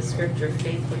reminds me of the scripture,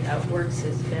 faith without works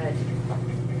is dead.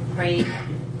 Pray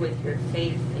with your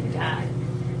faith in God,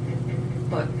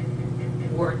 but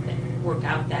work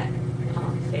out that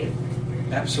faith.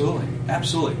 Absolutely,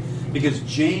 absolutely. Because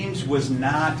James was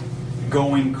not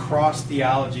going cross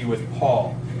theology with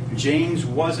Paul. James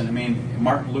wasn't. I mean,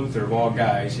 Martin Luther of all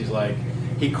guys,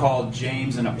 he called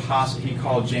James an apostle. He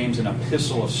called James an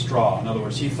epistle of straw. In other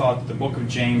words, he thought that the book of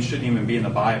James shouldn't even be in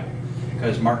the Bible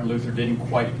because Martin Luther didn't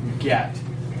quite get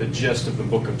the gist of the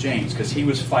book of James because he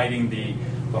was fighting the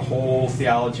whole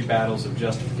theology battles of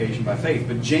justification by faith.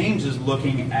 But James is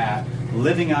looking at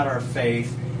living out our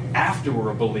faith after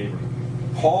we're a believer.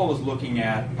 Paul is looking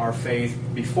at our faith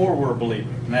before we're a believer.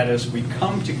 And that is, we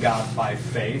come to God by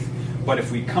faith, but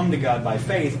if we come to God by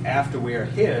faith after we are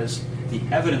His, the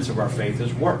evidence of our faith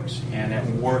is works. And that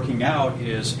working out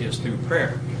is through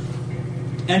prayer.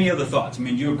 Any other thoughts? I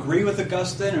mean, do you agree with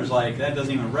Augustine? Or is like, that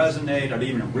doesn't even resonate, I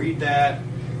didn't even read that?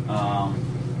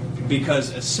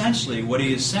 Because essentially what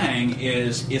he is saying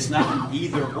is it's not an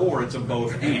either or, it's a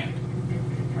both and.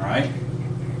 All right?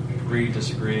 Agree,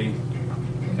 disagree?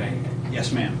 Okay.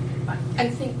 Yes, ma'am. I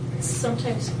think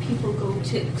sometimes people go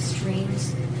to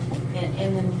extremes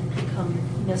and then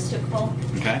become mystical.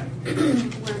 Okay.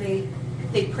 Where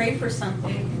they pray for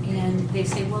something and they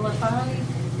say, well, if I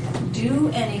do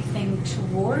anything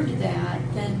toward that,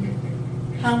 then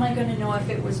how am I going to know if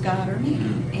it was God or me?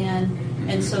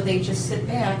 And so they just sit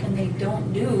back and they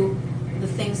don't do the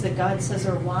things that God says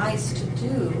are wise to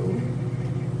do.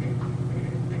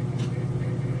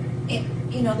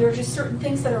 There are just certain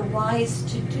things that are wise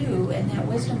to do, and that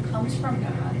wisdom comes from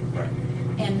God. Right.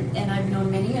 And I've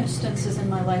known many instances in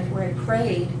my life where I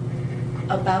prayed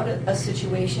about a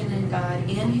situation, and God,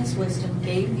 in His wisdom,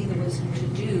 gave me the wisdom to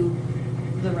do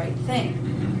the right thing,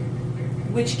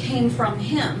 which came from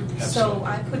Him. Absolutely. So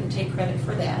I couldn't take credit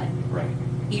for that. Right.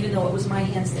 Even though it was my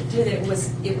hands that did it, it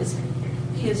was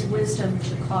His wisdom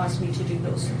to cause me to do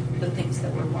the things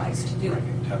that were wise to do.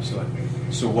 Absolutely.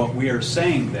 So what we are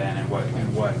saying then, and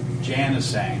what Jan is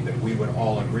saying, that we would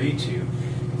all agree to,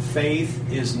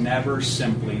 faith is never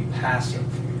simply passive.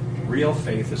 Real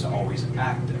faith is always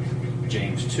active.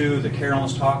 James 2, that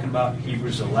Carolyn's talking about,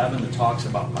 Hebrews 11, that talks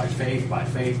about by faith, by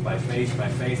faith, by faith, by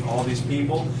faith, all these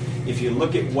people. If you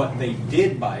look at what they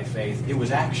did by faith, it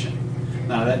was action.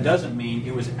 Now, that doesn't mean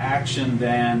it was action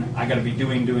then, I got to be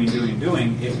doing.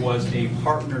 It was a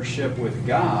partnership with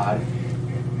God.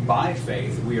 By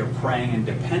faith, we are praying and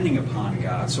depending upon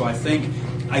God. So I think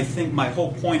my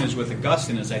whole point is with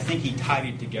Augustine is I think he tied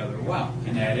it together well.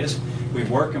 And that is, we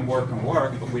work and work and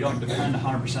work, but we don't depend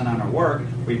 100% on our work.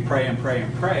 We pray and pray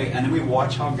and pray, and then we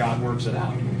watch how God works it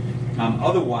out.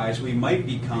 Otherwise, we might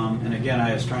become, and again,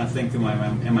 I was trying to think through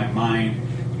in my mind,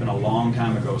 it's been a long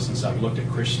time ago since I've looked at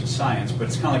Christian Science, but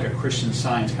it's kind of like a Christian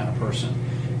Science kind of person.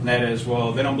 And that is,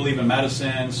 well, they don't believe in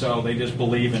medicine, so they just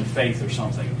believe in faith or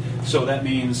something. So that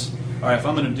means, all right, if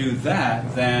I'm going to do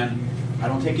that, then I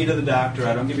don't take you to the doctor,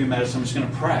 I don't give you medicine, I'm just going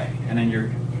to pray. And then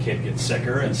your kid gets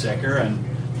sicker and sicker, and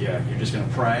yeah, you're just going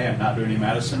to pray and not do any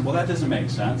medicine. Well, that doesn't make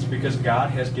sense, because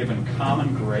God has given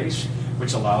common grace,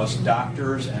 which allows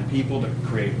doctors and people to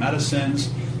create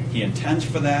medicines. He intends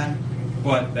for that,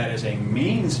 but that is a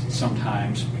means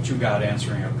sometimes to God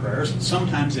answering our prayers, and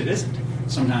sometimes it isn't.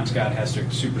 Sometimes God has to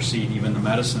supersede even the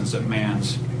medicines that man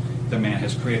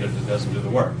has created that doesn't do the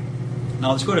work.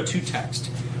 Now let's go to two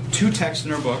texts. Two texts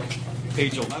in our book,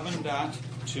 page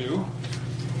 11.2.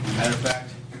 As a matter of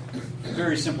fact,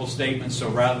 very simple statement, so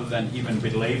rather than even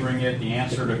belaboring it, the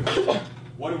answer to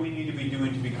what do we need to be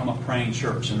doing to become a praying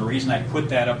church? And the reason I put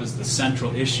that up as the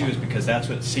central issue is because that's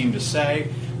what it seemed to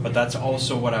say, but that's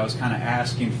also what I was kind of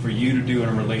asking for you to do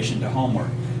in relation to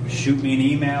homework. Shoot me an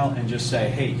email and just say,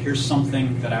 hey, here's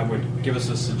something that I would give us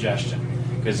a suggestion,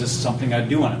 because this is something I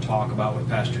do want to talk about with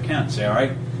Pastor Kent. Say, all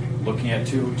right, looking at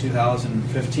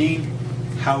 2015,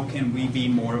 how can we be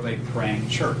more of a praying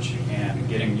church? And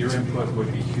getting your input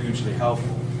would be hugely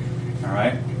helpful. All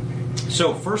right?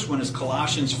 So first one is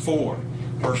Colossians 4,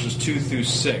 verses 2 through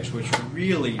 6, which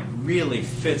really, really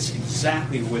fits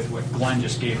exactly with what Glenn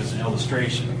just gave as an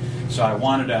illustration. So I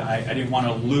didn't want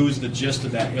to lose the gist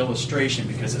of that illustration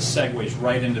because it segues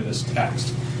right into this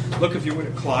text. Look, if you would,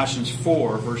 at Colossians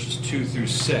 4, verses 2 through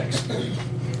 6.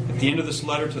 At the end of this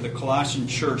letter to the Colossian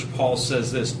church, Paul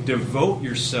says this: devote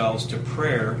yourselves to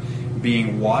prayer,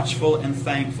 being watchful and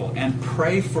thankful, and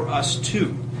pray for us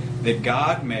too, that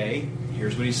God may,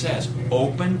 here's what he says,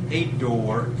 open a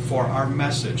door for our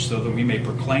message, so that we may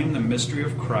proclaim the mystery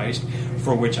of Christ,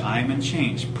 for which I am in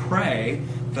chains. Pray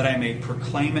that I may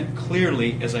proclaim it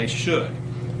clearly as I should.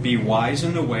 Be wise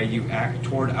in the way you act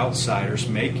toward outsiders,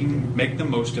 make the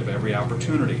most of every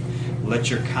opportunity. Let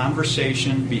your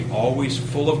conversation be always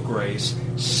full of grace,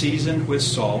 seasoned with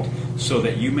salt, so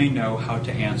that you may know how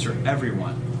to answer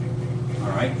everyone. All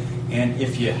right? And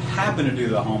if you happen to do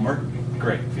the homework,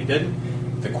 great. If you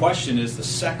didn't, the question is the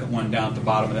second one down at the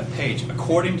bottom of that page.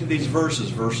 According to these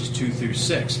verses 2 through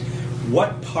 6,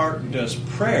 what part does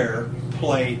prayer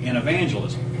play in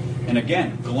evangelism? And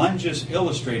again, Glenn just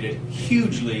illustrated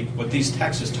hugely what these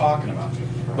texts is talking about.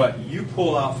 But you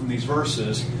pull out from these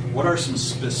verses, what are some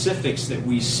specifics that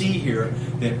we see here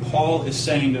that Paul is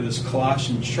saying to this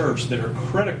Colossian church that are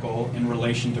critical in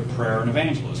relation to prayer and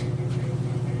evangelism?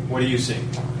 What do you see?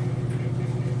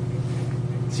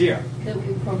 It's here. That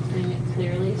we proclaim it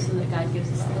clearly so that God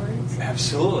gives us the words.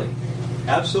 Absolutely.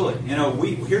 Absolutely. You know,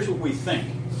 here's what we think.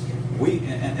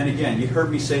 And again, you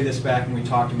heard me say this back when we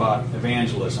talked about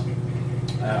evangelism.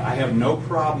 I have no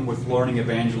problem with learning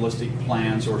evangelistic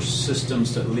plans or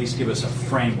systems to at least give us a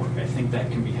framework. I think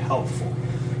that can be helpful.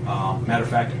 Matter of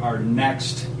fact, our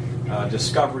next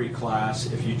discovery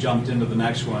class, if you jumped into the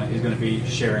next one, is going to be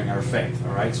sharing our faith.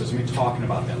 All right, so it's going to be talking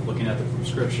about that, looking at it from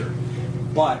Scripture.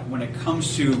 But when it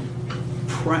comes to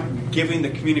giving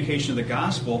the communication of the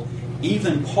gospel,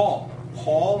 even Paul,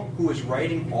 who is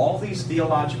writing all these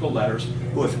theological letters,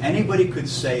 who if anybody could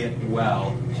say it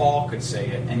well, Paul could say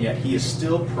it, and yet he is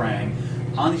still praying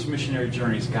on these missionary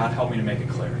journeys, God help me to make it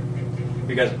clear.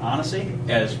 Because honestly,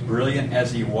 as brilliant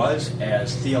as he was,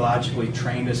 as theologically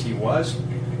trained as he was,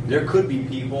 there could be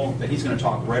people that he's going to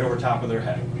talk right over top of their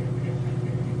head.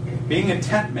 being a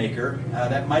tent maker,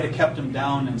 that might have kept him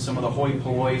down in some of the hoi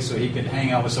polloi so he could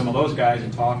hang out with some of those guys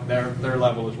and talk their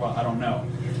level as well. I don't know.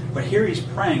 But here he's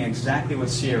praying exactly what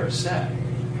Sierra said,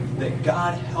 that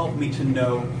God help me to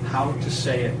know how to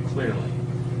say it clearly.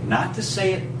 Not to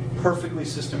say it perfectly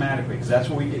systematically, because that's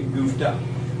where we get goofed up.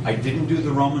 I didn't do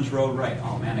the Romans road right.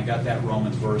 Oh man, I got that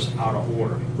Romans verse out of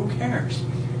order. Who cares?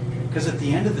 Because at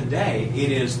the end of the day,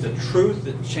 it is the truth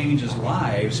that changes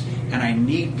lives, and I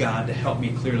need God to help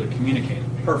me clearly communicate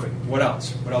it. Perfect. What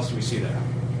else? What else do we see there?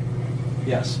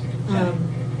 Yes?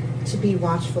 To be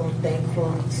watchful and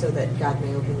thankful so that God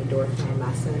may open the door for a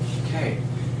message. Okay.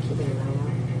 Keeping an eye out.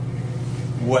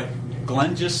 What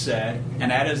Glenn just said, and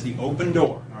that is the open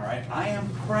door. All right? I am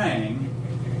praying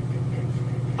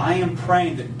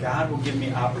that God will give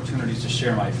me opportunities to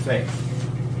share my faith.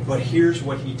 But here's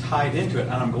what he tied into it,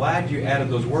 and I'm glad you added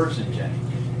those words in, Jenny.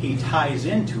 He ties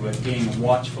into it being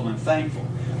watchful and thankful.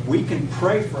 We can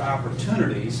pray for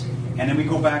opportunities, and then we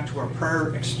go back to our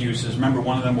prayer excuses. Remember,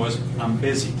 one of them was, I'm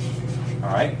busy. All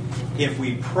right? If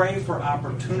we pray for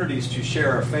opportunities to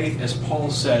share our faith, as Paul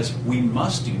says, we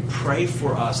must do. Pray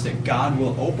for us that God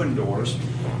will open doors.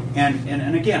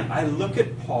 And again, I look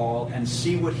at Paul and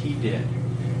see what he did.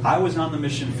 I was on the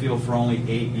mission field for only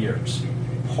 8 years.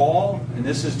 Paul, and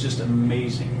this is just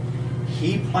amazing,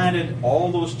 he planted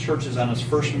all those churches on his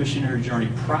first missionary journey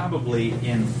probably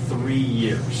in 3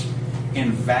 years,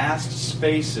 in vast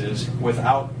spaces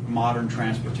without modern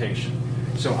transportation.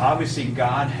 So obviously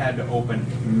God had to open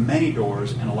many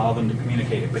doors and allow them to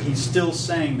communicate it. But he's still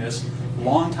saying this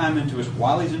long time into his,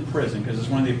 while he's in prison, because it's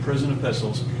one of the prison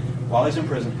epistles, while he's in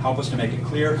prison, help us to make it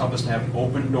clear, help us to have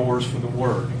open doors for the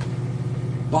word.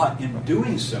 But in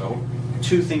doing so,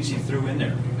 2 things he threw in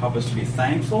there. Help us to be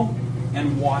thankful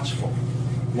and watchful.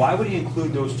 Why would he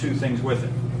include those 2 things with it?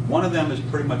 One of them is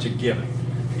pretty much a given.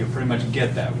 You'll pretty much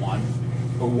get that one.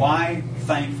 But why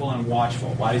thankful and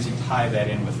watchful? Why does he tie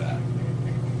that in with that?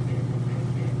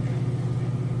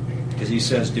 Because he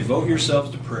says, devote yourselves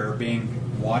to prayer, being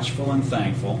watchful and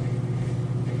thankful.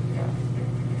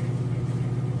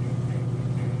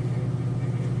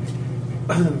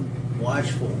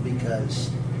 Watchful because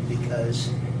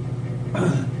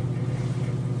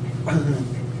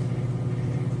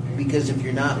because if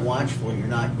you're not watchful, you're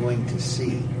not going to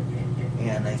see.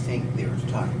 And I think they were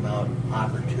talking about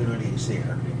opportunities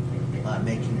there,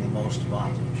 making the most of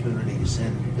opportunities.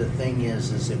 And the thing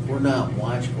is if we're not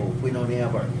watchful, if we don't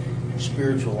have our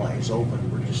spiritual eyes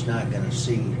open, we're just not going to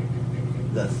see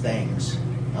the things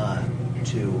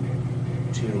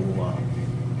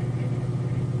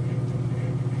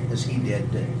as he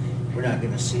did. We're not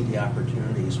going to see the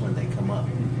opportunities when they come up.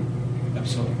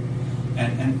 Absolutely.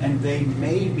 And they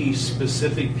may be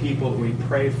specific people that we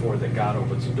pray for that God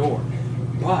opens a door.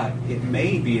 But it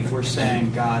may be if we're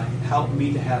saying, God, help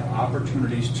me to have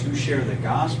opportunities to share the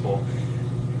gospel.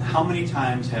 How many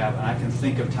times and I can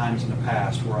think of times in the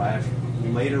past where I've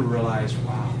later realized,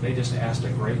 wow, they just asked a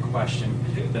great question.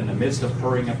 In the midst of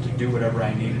hurrying up to do whatever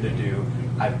I needed to do,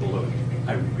 I blew it.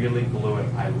 I really blew it.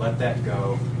 I let that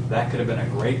go. That could have been a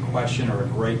great question or a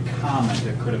great comment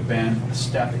that could have been a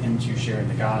step into sharing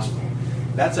the gospel.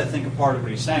 That's, I think, a part of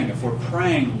what he's saying. If we're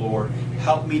praying, Lord,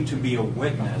 help me to be a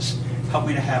witness, help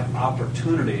me to have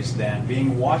opportunities, then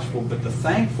being watchful. But the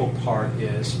thankful part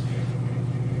is,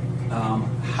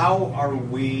 how are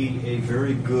we a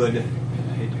very good,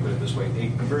 I hate to put it this way, a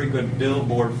very good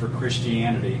billboard for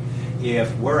Christianity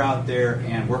if we're out there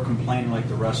and we're complaining like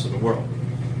the rest of the world?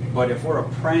 But if we're a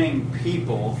praying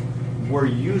people, we're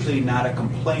usually not a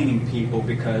complaining people,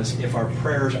 because if our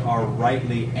prayers are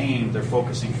rightly aimed, they're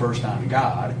focusing first on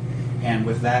God. And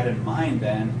with that in mind,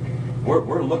 then,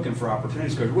 we're looking for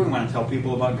opportunities because we want to tell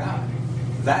people about God.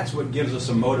 That's what gives us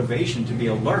a motivation to be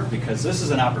alert, because this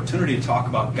is an opportunity to talk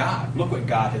about God. Look what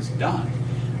God has done.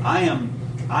 I am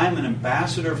an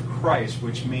ambassador of Christ,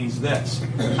 which means this.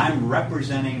 I'm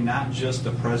representing not just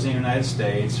the President of the United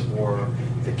States or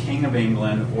the King of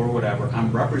England or whatever.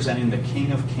 I'm representing the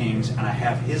King of Kings, and I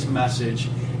have his message,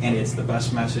 and it's the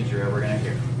best message you're ever going to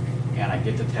hear. And I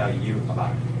get to tell you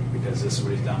about it, because this is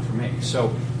what he's done for me.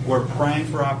 So we're praying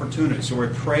for opportunities. So we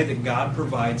pray that God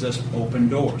provides us open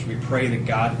doors. We pray that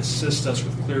God assists us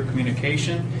with clear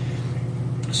communication.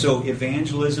 So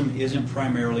evangelism isn't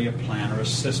primarily a plan or a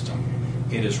system.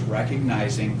 It is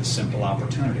recognizing the simple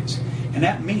opportunities. And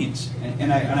that means,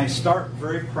 and I start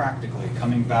very practically,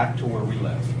 coming back to where we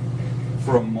live.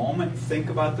 For a moment, think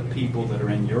about the people that are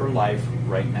in your life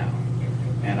right now.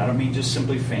 And I don't mean just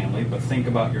simply family, but think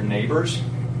about your neighbors.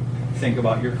 Think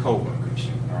about your coworkers,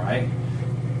 all right?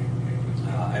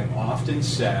 I've often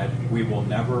said we will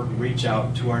never reach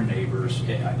out to our neighbors.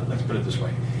 Let's put it this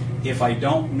way. if I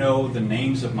don't know the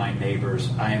names of my neighbors,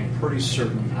 I am pretty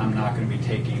certain I'm not going to be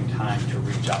taking time to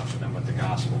reach out to them with the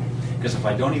gospel. Because if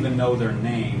I don't even know their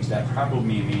names, that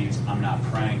probably means I'm not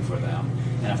praying for them.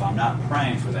 And if I'm not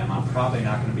praying for them, I'm probably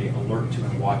not going to be alert to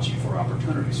and watching for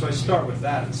opportunities. So I start with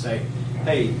that and say,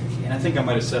 hey, and I think I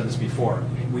might have said this before,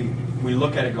 we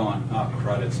look at it going, oh,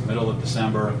 crud, it's the middle of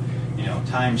December,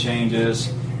 time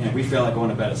changes, and we feel like going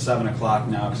to bed at 7 o'clock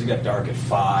now because it got dark at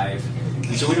 5.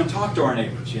 And so we don't talk to our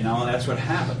neighbors, and that's what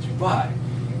happens. But,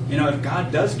 if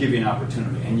God does give you an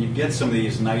opportunity and you get some of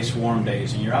these nice warm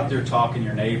days and you're out there talking to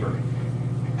your neighbor,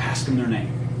 ask them their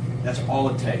name. That's all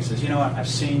it takes. Says, you know what, I've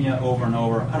seen you over and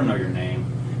over. I don't know your name.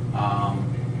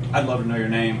 I'd love to know your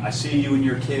name. I see you and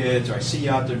your kids, or I see you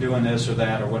out there doing this or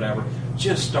that or whatever.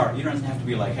 Just start. You don't have to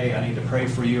be like, hey, I need to pray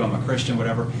for you. I'm a Christian,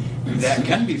 whatever. That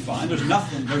can be fine. There's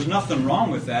nothing wrong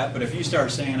with that. But if you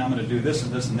start saying, I'm going to do this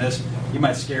and this and this, you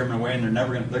might scare them away, and they're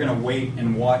going to wait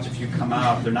and watch if you come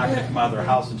out. They're not going to come out of their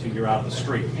house until you're out of the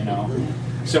street,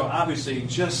 So obviously,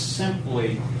 just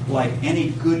simply like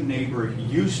any good neighbor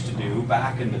used to do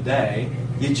back in the day,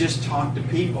 you just talk to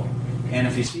people. And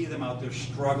if you see them out there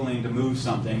struggling to move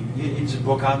something, you just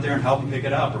book out there and help them pick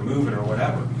it up or move it or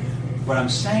whatever. But I'm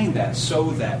saying that so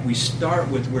that we start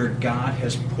with where God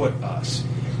has put us.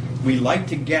 We like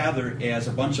to gather as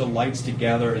a bunch of lights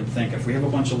together and think if we have a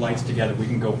bunch of lights together, we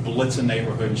can go blitz a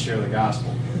neighborhood and share the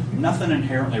gospel. Nothing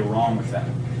inherently wrong with that.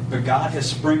 But God has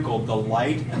sprinkled the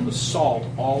light and the salt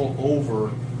all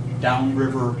over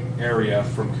downriver area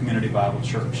from Community Bible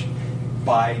Church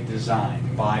by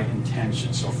design, by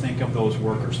intention. So think of those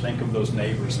workers, think of those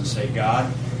neighbors and say,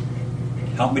 God,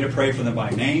 help me to pray for them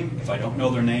by name. If I don't know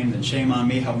their name, then shame on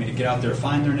me. Help me to get out there and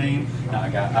find their name. Now,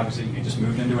 obviously, you just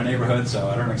moved into a neighborhood, so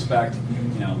I don't expect,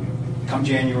 come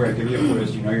January, I'll give you a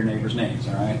quiz, you know your neighbors' names,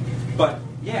 all right? But,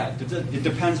 yeah, it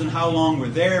depends on how long we're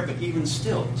there, but even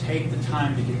still, take the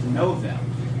time to get to know them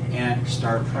and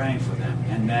start praying for them.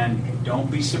 And then don't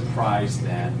be surprised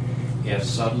then if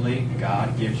suddenly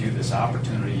God gives you this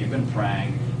opportunity. You've been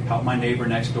praying, help my neighbor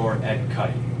next door, Ed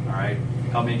Cuddy, all right?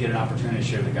 Help me get an opportunity to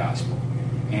share the gospel.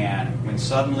 And when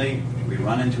suddenly we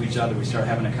run into each other, we start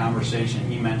having a conversation,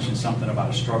 he mentions something about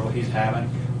a struggle he's having,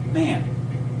 man,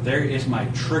 there is my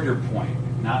trigger point.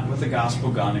 Not with the gospel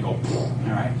gun and go, all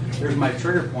right? There's my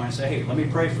trigger point and say, hey, let me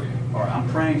pray for you. Or I'm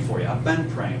praying for you. I've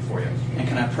been praying for you. And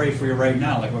can I pray for you right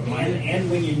now? Like what and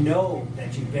when you know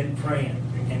that you've been praying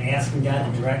and asking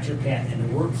God to direct your path and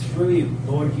to work through you,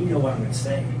 Lord, you know what I'm going to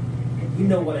say. You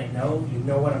know what I know. You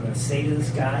know what I'm going to say to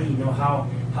this guy. You know how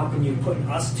come you put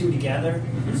us two together?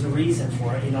 There's a reason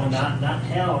for it. Not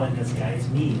hell and this guy. It's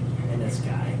me and this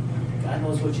guy. God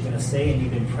knows what you're going to say, and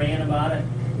you've been praying about it.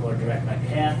 Lord, direct my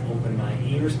path, open my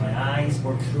ears, my eyes,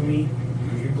 work through me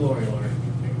for your glory, Lord.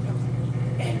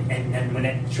 And when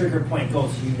that trigger point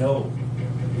goes, you know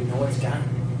it's God.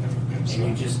 And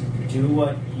you just do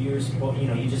what you're supposed,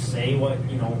 you just say what,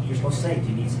 you're supposed to say. Do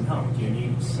you need some help? Do you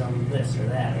need some this or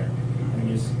that? Or,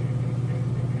 just,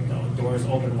 doors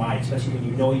open wide, especially when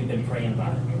you know you've been praying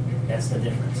about it. That's the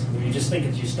difference. When you just think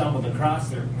that you stumbled across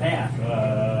their path,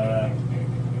 but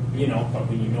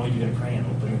when you know you've been praying,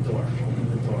 open the door,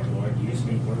 Lord, use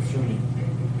me, work through me.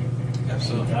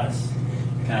 Absolutely. He does.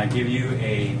 Can I give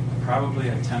you probably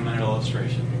a 10-minute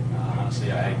illustration?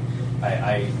 Honestly, I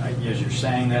as you're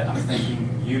saying that, I'm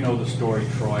thinking, you know the story,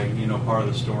 Troy. You know part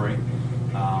of the story.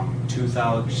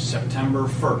 September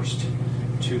 1st,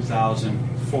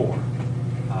 2004.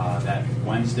 That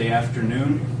Wednesday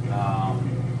afternoon,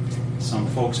 some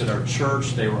folks at our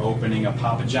church, they were opening a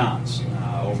Papa John's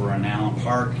over in Allen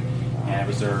Park. And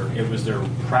it was their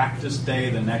practice day.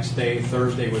 The next day,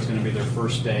 Thursday, was going to be their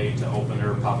first day to open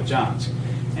their Papa John's.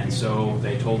 And so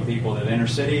they told the people at Inner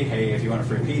City, hey, if you want a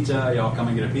free pizza, y'all come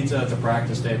and get a pizza. It's a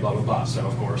practice day, blah, blah, blah. So,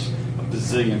 of course, a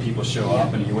bazillion people show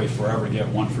up, and you wait forever to get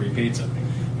one free pizza.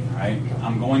 All right?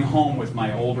 I'm going home with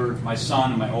my son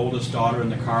and my oldest daughter in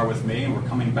the car with me, and we're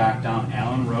coming back down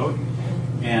Allen Road.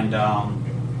 And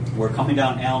we're coming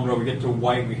down Allen Road. We get to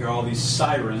White. We hear all these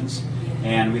sirens.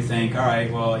 And we think, all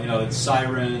right, well, it's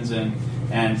sirens, and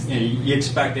you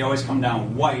expect they always come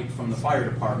down White from the fire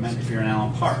department if you're in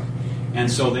Allen Park.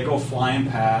 And so they go flying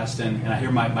past, and I hear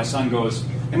my son goes,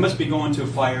 they must be going to a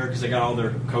fire because they got all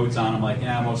their coats on. I'm like,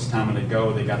 yeah, most of the time when they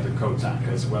go, they got their coats on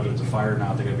because whether it's a fire or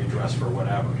not, they're going to be dressed for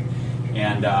whatever.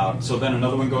 And so then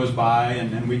another one goes by,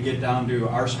 and then we get down to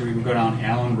our street. We go down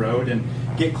Allen Road and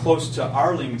get close to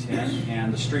Arlington,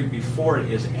 and the street before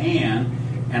it is Ann.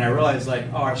 And I realized,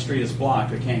 our street is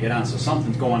blocked. We can't get on, so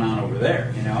something's going on over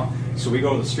there, So we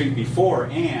go to the street before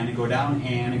Ann and go down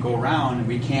Ann and go around, and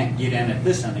we can't get in at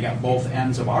this end. They got both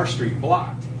ends of our street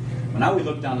blocked. Well, now we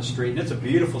look down the street, and it's a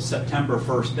beautiful September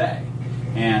 1st day,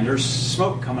 and there's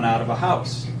smoke coming out of a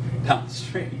house down the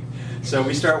street. So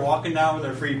we start walking down with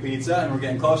our free pizza, and we're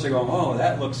getting closer, going, oh,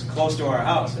 that looks close to our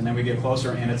house. And then we get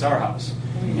closer, and it's our house.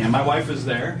 And my wife is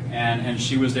there, and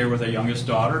she was there with our youngest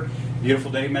daughter.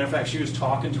 Beautiful day. Matter of fact, she was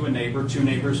talking to a neighbor,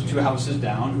 two houses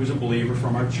down, who's a believer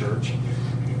from our church.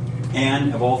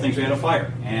 And of all things, we had a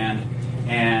fire.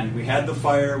 And we had the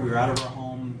fire. We were out of our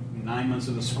home 9 months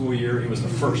of the school year. It was the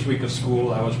first week of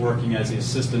school. I was working as the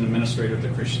assistant administrator at the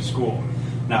Christian school.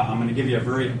 Now, I'm going to give you a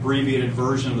very abbreviated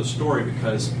version of the story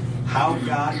because how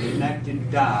God connected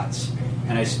dots.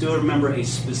 And I still remember a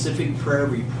specific prayer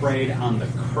we prayed on the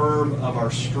curb of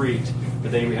our street the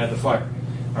day we had the fire.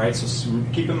 All right, so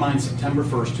keep in mind September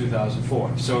 1st,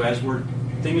 2004. So as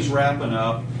things wrapping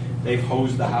up, they've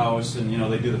hosed the house and,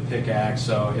 they do the pickaxe.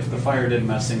 So if the fire did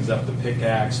mess things up, the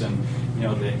pickaxe and,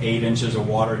 the 8 inches of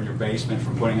water in your basement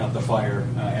from putting out the fire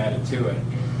added to it.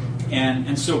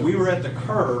 And so we were at the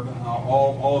curb,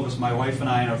 all of us, my wife and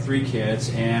I and our 3 kids,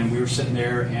 and we were sitting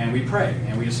there and we prayed.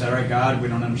 And we just said, all right, God, we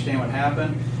don't understand what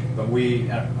happened, but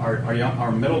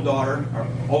our middle daughter, our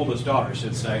oldest daughter, I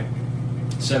should say,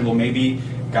 said, well, maybe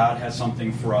God has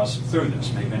something for us through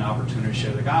this, maybe an opportunity to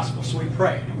share the gospel. So we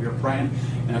prayed, and we were praying.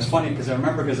 And it's funny because I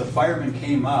remember the firemen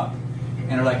came up,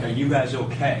 and they're like, are you guys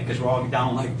okay? Because we're all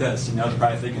down like this. They're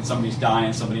probably thinking somebody's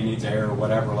dying, somebody needs air or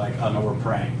whatever. Like, oh, no, we're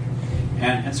praying.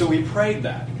 And so we prayed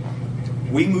that.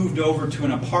 We moved over to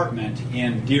an apartment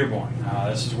in Dearborn.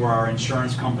 This is where our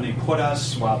insurance company put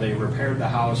us while they repaired the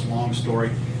house. Long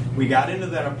story. We got into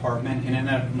that apartment, and in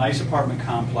that nice apartment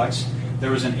complex,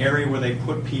 there was an area where they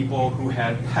put people who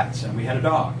had pets, and we had a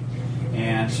dog.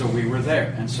 And so we were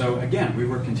there. And so, again, we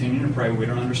were continuing to pray. We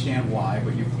don't understand why,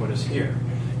 but you put us here.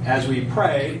 As we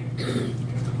prayed,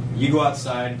 you go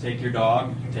outside, take your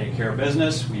dog, take care of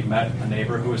business. We met a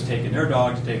neighbor who was taking their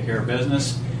dog to take care of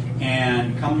business.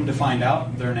 And come to find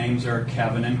out, their names are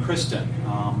Kevin and Kristen.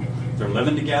 They're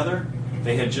living together.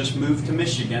 They had just moved to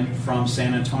Michigan from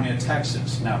San Antonio,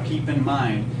 Texas. Now, keep in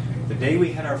mind, the day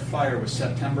we had our fire was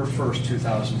September 1st,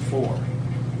 2004.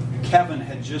 Kevin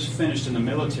had just finished in the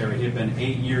military. He had been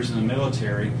 8 years in the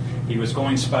military. He was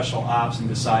going special ops and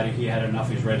decided he had enough.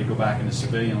 He was ready to go back into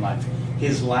civilian life.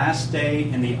 His last day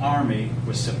in the Army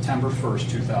was September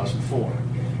 1st, 2004.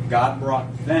 God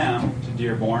brought them to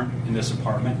Dearborn in this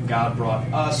apartment. God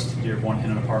brought us to Dearborn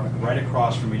in an apartment right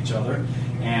across from each other.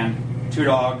 And 2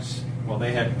 dogs, well,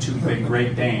 they had 2 big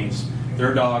Great Danes.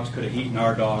 Their dogs could have eaten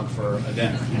our dog for a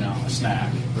dinner, a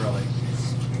snack, really.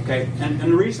 Okay, and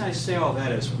the reason I say all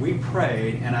that is we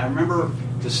prayed, and I remember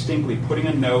distinctly putting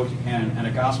a note and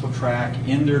a gospel tract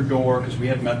in their door because we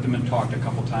had met them and talked a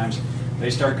couple times. They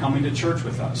started coming to church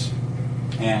with us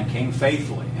and came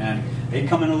faithfully. And they'd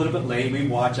come in a little bit late.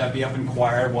 We'd watch. I'd be up in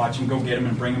choir, I'd watch them, go get them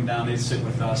and bring them down. They'd sit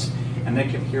with us, and they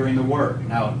kept hearing the word.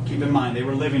 Now, keep in mind, they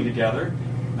were living together.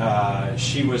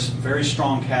 She was a very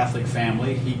strong Catholic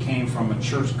family. He came from a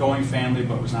church-going family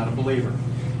but was not a believer.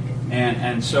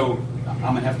 And so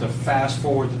I'm going to have to fast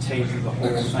forward the tape through the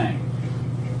whole thing.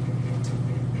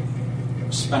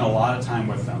 Spent a lot of time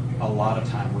with them,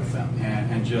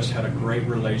 and just had a great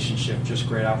relationship, just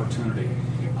great opportunity.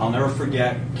 I'll never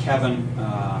forget Kevin,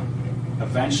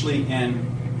 eventually in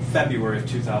February of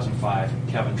 2005,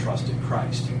 Kevin trusted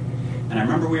Christ. And I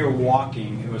remember we were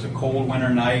walking, it was a cold winter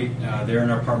night, there in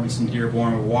our apartments in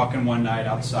Dearborn. We were walking one night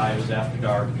outside, it was after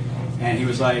dark, and he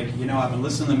was like, I've been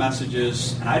listening to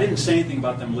messages, and I didn't say anything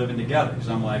about them living together, because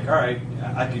I'm like, all right,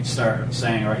 I could start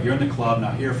saying, all right, you're in the club,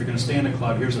 now here, if you're going to stay in the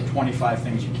club, here's the 25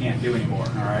 things you can't do anymore,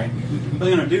 all right? I'm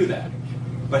going to do that.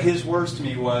 But his words to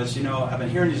me was, I've been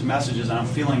hearing these messages, and I'm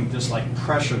feeling this,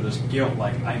 pressure, this guilt,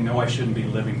 I know I shouldn't be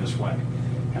living this way.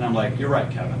 And I'm like, you're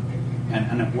right, Kevin.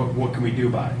 And what can we do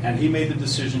about it? And he made the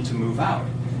decision to move out.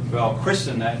 Well,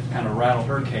 Kristen, that kind of rattled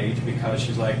her cage because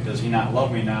she's like, does he not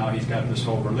love me now? He's got this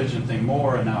whole religion thing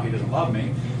more, and now he doesn't love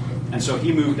me. And so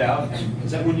he moved out. And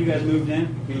is that when you guys moved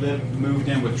in? He moved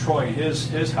in with Troy in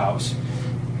his house.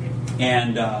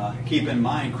 And keep in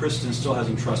mind, Kristen still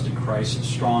hasn't trusted Christ, a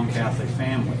strong Catholic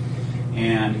family.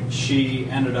 And she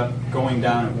ended up going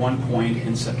down at one point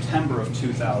in September of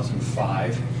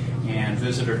 2005 and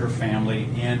visited her family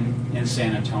in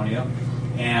San Antonio.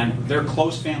 And their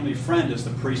close family friend is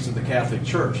the priest of the Catholic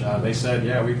Church. They said,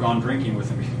 yeah, we've gone drinking with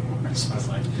him before. So I was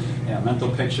like, yeah, mental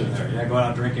picture there. Yeah, going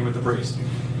out drinking with the priest.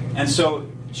 And so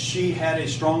she had a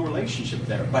strong relationship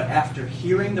there. But after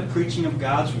hearing the preaching of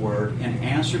God's Word in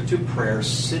answer to prayer,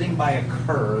 sitting by a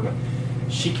curb,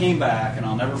 she came back, and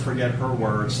I'll never forget her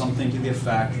words, something to the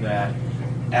effect that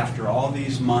after all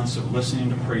these months of listening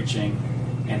to preaching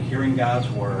and hearing God's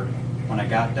Word, when I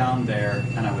got down there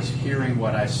and I was hearing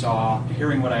what I saw,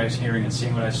 hearing what I was hearing and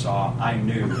seeing what I saw, I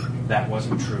knew that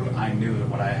wasn't true. I knew that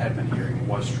what I had been hearing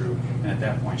was true. And at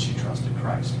that point, she trusted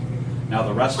Christ. Now,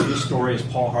 the rest of the story, as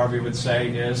Paul Harvey would say,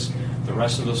 is the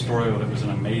rest of the story, what was an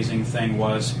amazing thing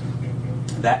was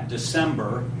that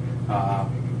December,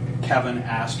 Kevin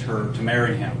asked her to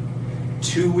marry him.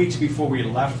 2 weeks before we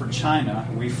left for China,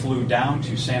 we flew down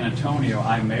to San Antonio.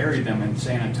 I married them in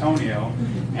San Antonio,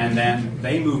 and then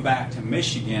they moved back to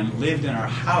Michigan, lived in our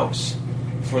house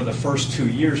for the first 2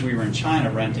 years we were in China,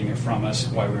 renting it from us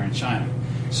while we were in China.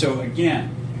 So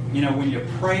again, you know, when you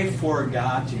pray for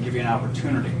God to give you an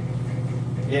opportunity,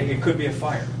 it could be a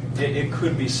fire. It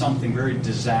could be something very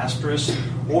disastrous,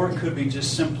 or it could be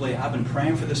just simply, I've been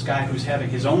praying for this guy who's having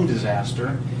his own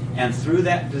disaster, and through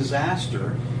that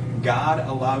disaster, God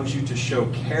allows you to show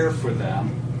care for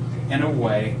them in a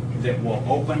way that will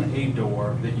open a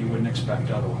door that you wouldn't expect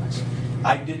otherwise.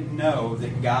 I didn't know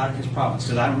that God has promised.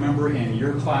 Because I remember in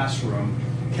your classroom,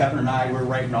 Kevin and I were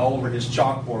writing all over his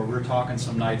chalkboard. We were talking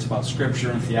some nights about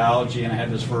Scripture and theology, and I had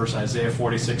this verse, Isaiah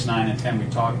 46, 9 and 10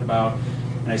 we talked about.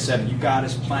 And I said, God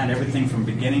has planned everything from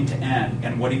beginning to end.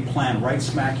 And what he planned right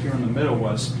smack here in the middle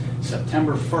was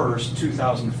September 1st,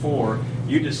 2004,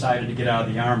 you decided to get out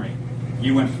of the Army.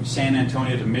 You went from San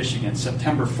Antonio to Michigan.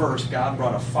 September 1st, God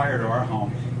brought a fire to our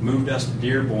home, moved us to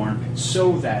Dearborn,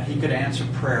 so that he could answer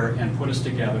prayer and put us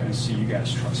together and see you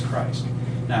guys trust Christ.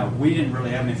 Now, we didn't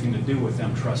really have anything to do with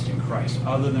them trusting Christ,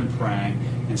 other than praying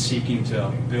and seeking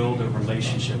to build a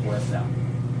relationship with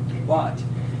them. But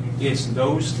it's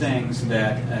those things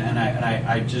that, and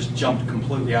I just jumped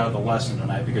completely out of the lesson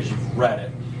tonight because you've read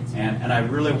it, and I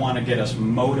really want to get us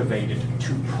motivated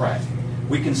to pray.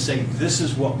 We can say this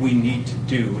is what we need to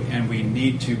do, and we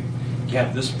need to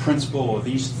have this principle or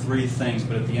these three things,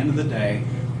 but at the end of the day,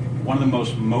 one of the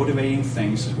most motivating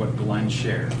things is what Glenn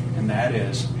shared, and that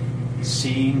is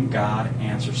seeing God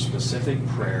answer specific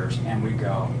prayers, and we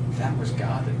go, that was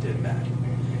God that did that.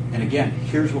 And again,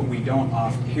 here's what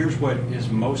here's what is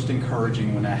most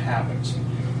encouraging when that happens,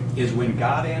 is when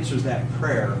God answers that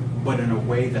prayer, but in a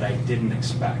way that I didn't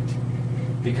expect.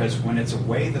 Because when it's a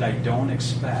way that I don't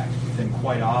expect, then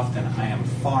quite often I am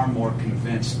far more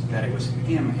convinced that it was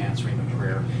him answering the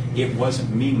prayer. It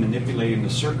wasn't me manipulating the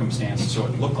circumstances so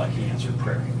it looked like he answered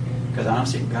prayer. Because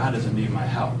honestly, God doesn't need my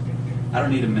help. I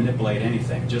don't need to manipulate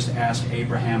anything. Just ask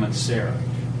Abraham and Sarah.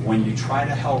 When you try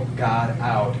to help God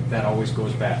out, that always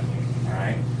goes bad. All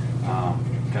right?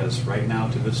 Because right now,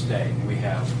 to this day, we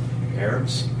have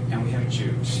Arabs and we have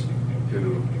Jews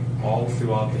who all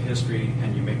throughout the history,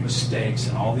 and you make mistakes,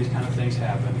 and all these kind of things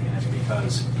happen, and it's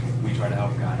because we try to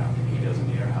help God out. He doesn't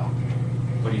need our help.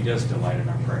 But he does delight in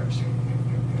our prayers.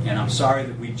 And I'm sorry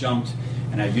that we jumped,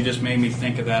 and you just made me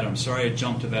think of that. I'm sorry I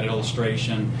jumped to that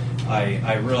illustration.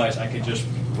 I realized I could just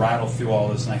rattle through all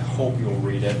this, and I hope you'll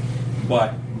read it.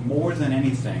 But more than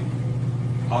anything,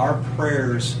 our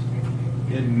prayers,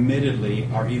 admittedly,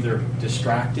 are either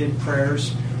distracted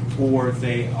prayers, or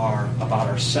they are about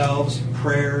ourselves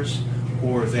prayers,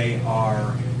 or they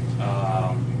are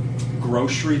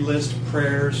grocery list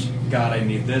prayers. God, I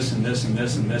need this and this and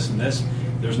this and this and this.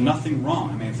 There's nothing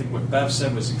wrong. I mean, I think what Bev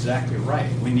said was exactly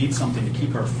right. We need something to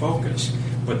keep our focus.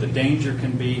 But the danger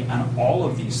can be on all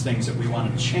of these things that we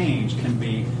want to change can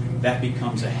be that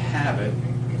becomes a habit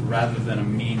rather than a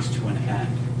means to an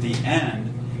end. The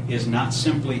end is not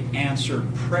simply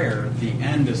answered prayer. The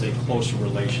end is a closer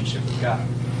relationship with God.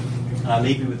 I'll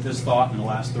leave you with this thought in the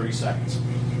last 30 seconds.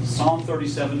 Psalm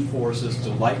 37:4 says,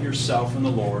 delight yourself in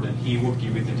the Lord, and he will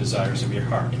give you the desires of your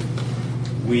heart.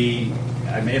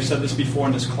 I may have said this before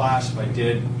in this class. If I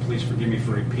did, please forgive me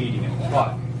for repeating it.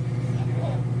 But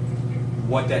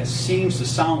what that seems to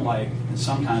sound like, and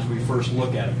sometimes we first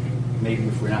look at it, maybe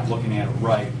if we're not looking at it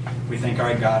right, we think, all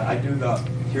right, God,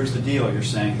 here's the deal you're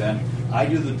saying then. I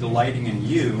do the delighting in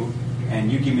you,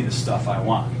 and you give me the stuff I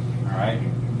want. All right?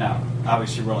 Now,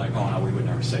 obviously we're like, oh no, we would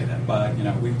never say that. But,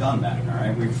 we've done that, all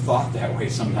right? We've thought that way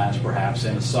sometimes, perhaps,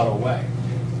 in a subtle way.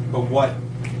 But what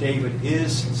David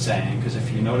is saying, because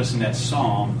if you notice in that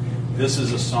psalm, this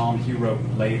is a psalm he wrote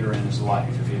later in his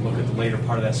life. If you look at the later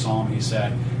part of that psalm, he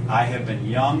said, I have been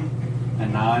young,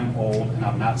 and now I'm old, and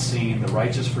I've not seen the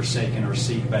righteous forsaken or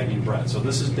seed begging bread. So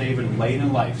this is David late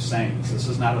in life saying this. This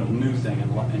is not a new thing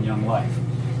in young life.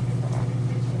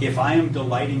 If I am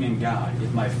delighting in God,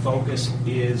 if my focus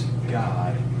is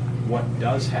God, what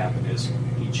does happen is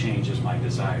he changes my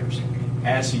desires.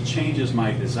 As he changes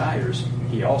my desires,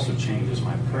 he also changes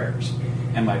my prayers.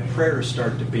 And my prayers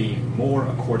start to be more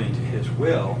according to his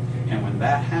will. And when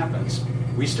that happens,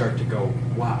 we start to go,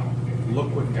 wow,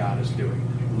 look what God is doing.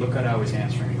 Look at how he's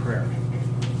answering prayer.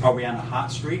 Are we on a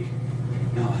hot streak?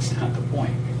 No, that's not the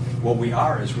point. What we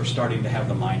are is we're starting to have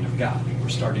the mind of God. We're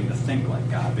starting to think like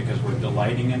God because we're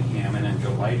delighting in Him, and in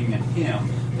delighting in Him,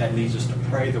 that leads us to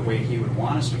pray the way He would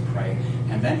want us to pray.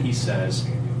 And then He says,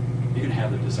 you're going to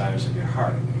have the desires of your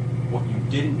heart. What you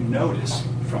didn't notice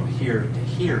from here to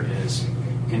here is,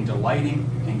 in delighting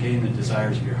and getting the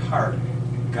desires of your heart,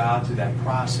 God, through that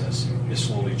process, is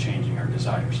slowly changing our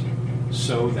desires.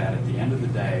 So that at the end of the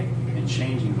day, in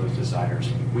changing those desires,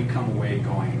 we come away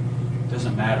going, it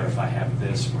doesn't matter if I have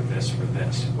this or this or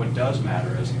this. What does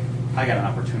matter is, I got an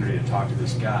opportunity to talk to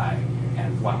this guy,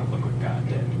 and wow, look what God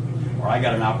did. Or I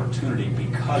got an opportunity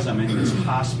because I'm in this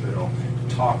hospital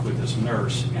to talk with this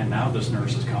nurse, and now this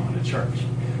nurse is coming to church.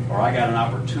 Or I got an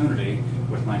opportunity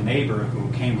with my neighbor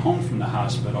who came home from the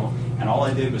hospital, and all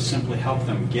I did was simply help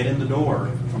them get in the door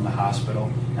from the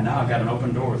hospital, and now I've got an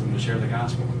open door with them to share the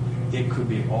gospel. It could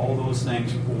be all those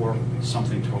things or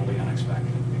something totally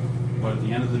unexpected. But at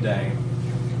the end of the day,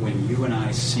 when you and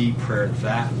I see prayer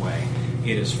that way,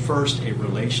 it is first a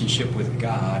relationship with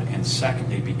God, and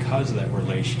secondly, because of that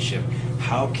relationship,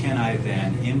 how can I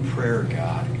then, in prayer,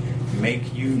 God,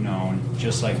 make you known,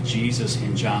 just like Jesus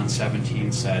in John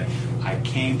 17 said, I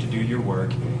came to do your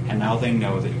work, and now they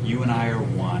know that you and I are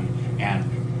one,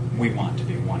 and we want to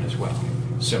be one as well.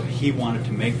 So He wanted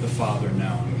to make the Father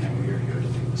known, and we are here to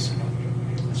do the same.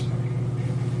 Let's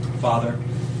pray. Father,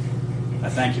 I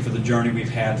thank you for the journey we've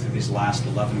had through these last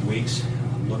 11 weeks,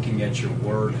 looking at your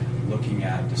word, looking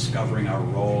at discovering our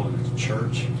role in the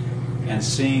church, and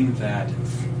seeing that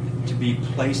to be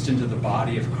placed into the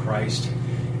body of Christ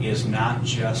is not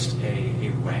just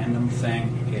a random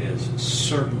thing. It is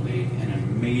certainly an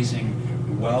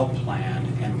amazing,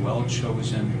 well-planned, and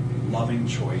well-chosen, loving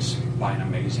choice by an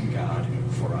amazing God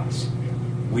for us.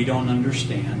 We don't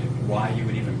understand why you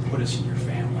would even put us in your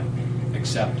family,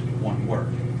 except one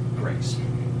word, grace.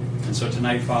 And so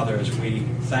tonight, Father, as we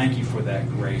thank you for that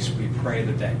grace, we pray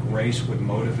that that grace would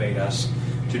motivate us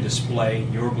to display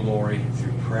your glory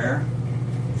through prayer,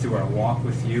 through our walk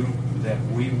with you, that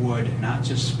we would not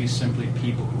just be simply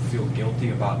people who feel guilty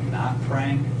about not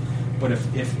praying, but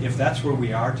if that's where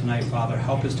we are tonight, Father,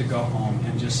 help us to go home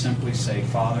and just simply say,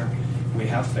 Father, we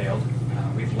have failed.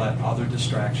 We've let other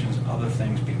distractions, other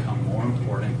things become more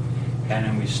important. And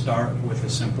then we start with a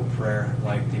simple prayer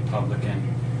like the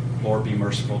publican, Lord, be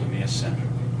merciful to me, a sinner.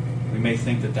 We may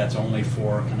think that that's only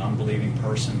for an unbelieving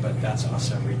person, but that's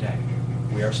us every day.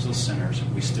 We are still sinners.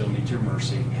 We still need your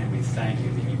mercy, and we thank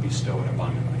you that you bestow it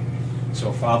abundantly.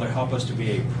 So, Father, help us to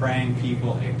be a praying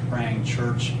people, a praying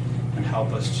church, and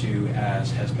help us to,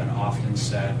 as has been often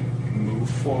said, move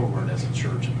forward as a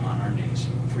church on our knees.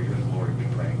 For your glory we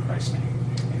pray in Christ's name.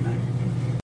 Amen.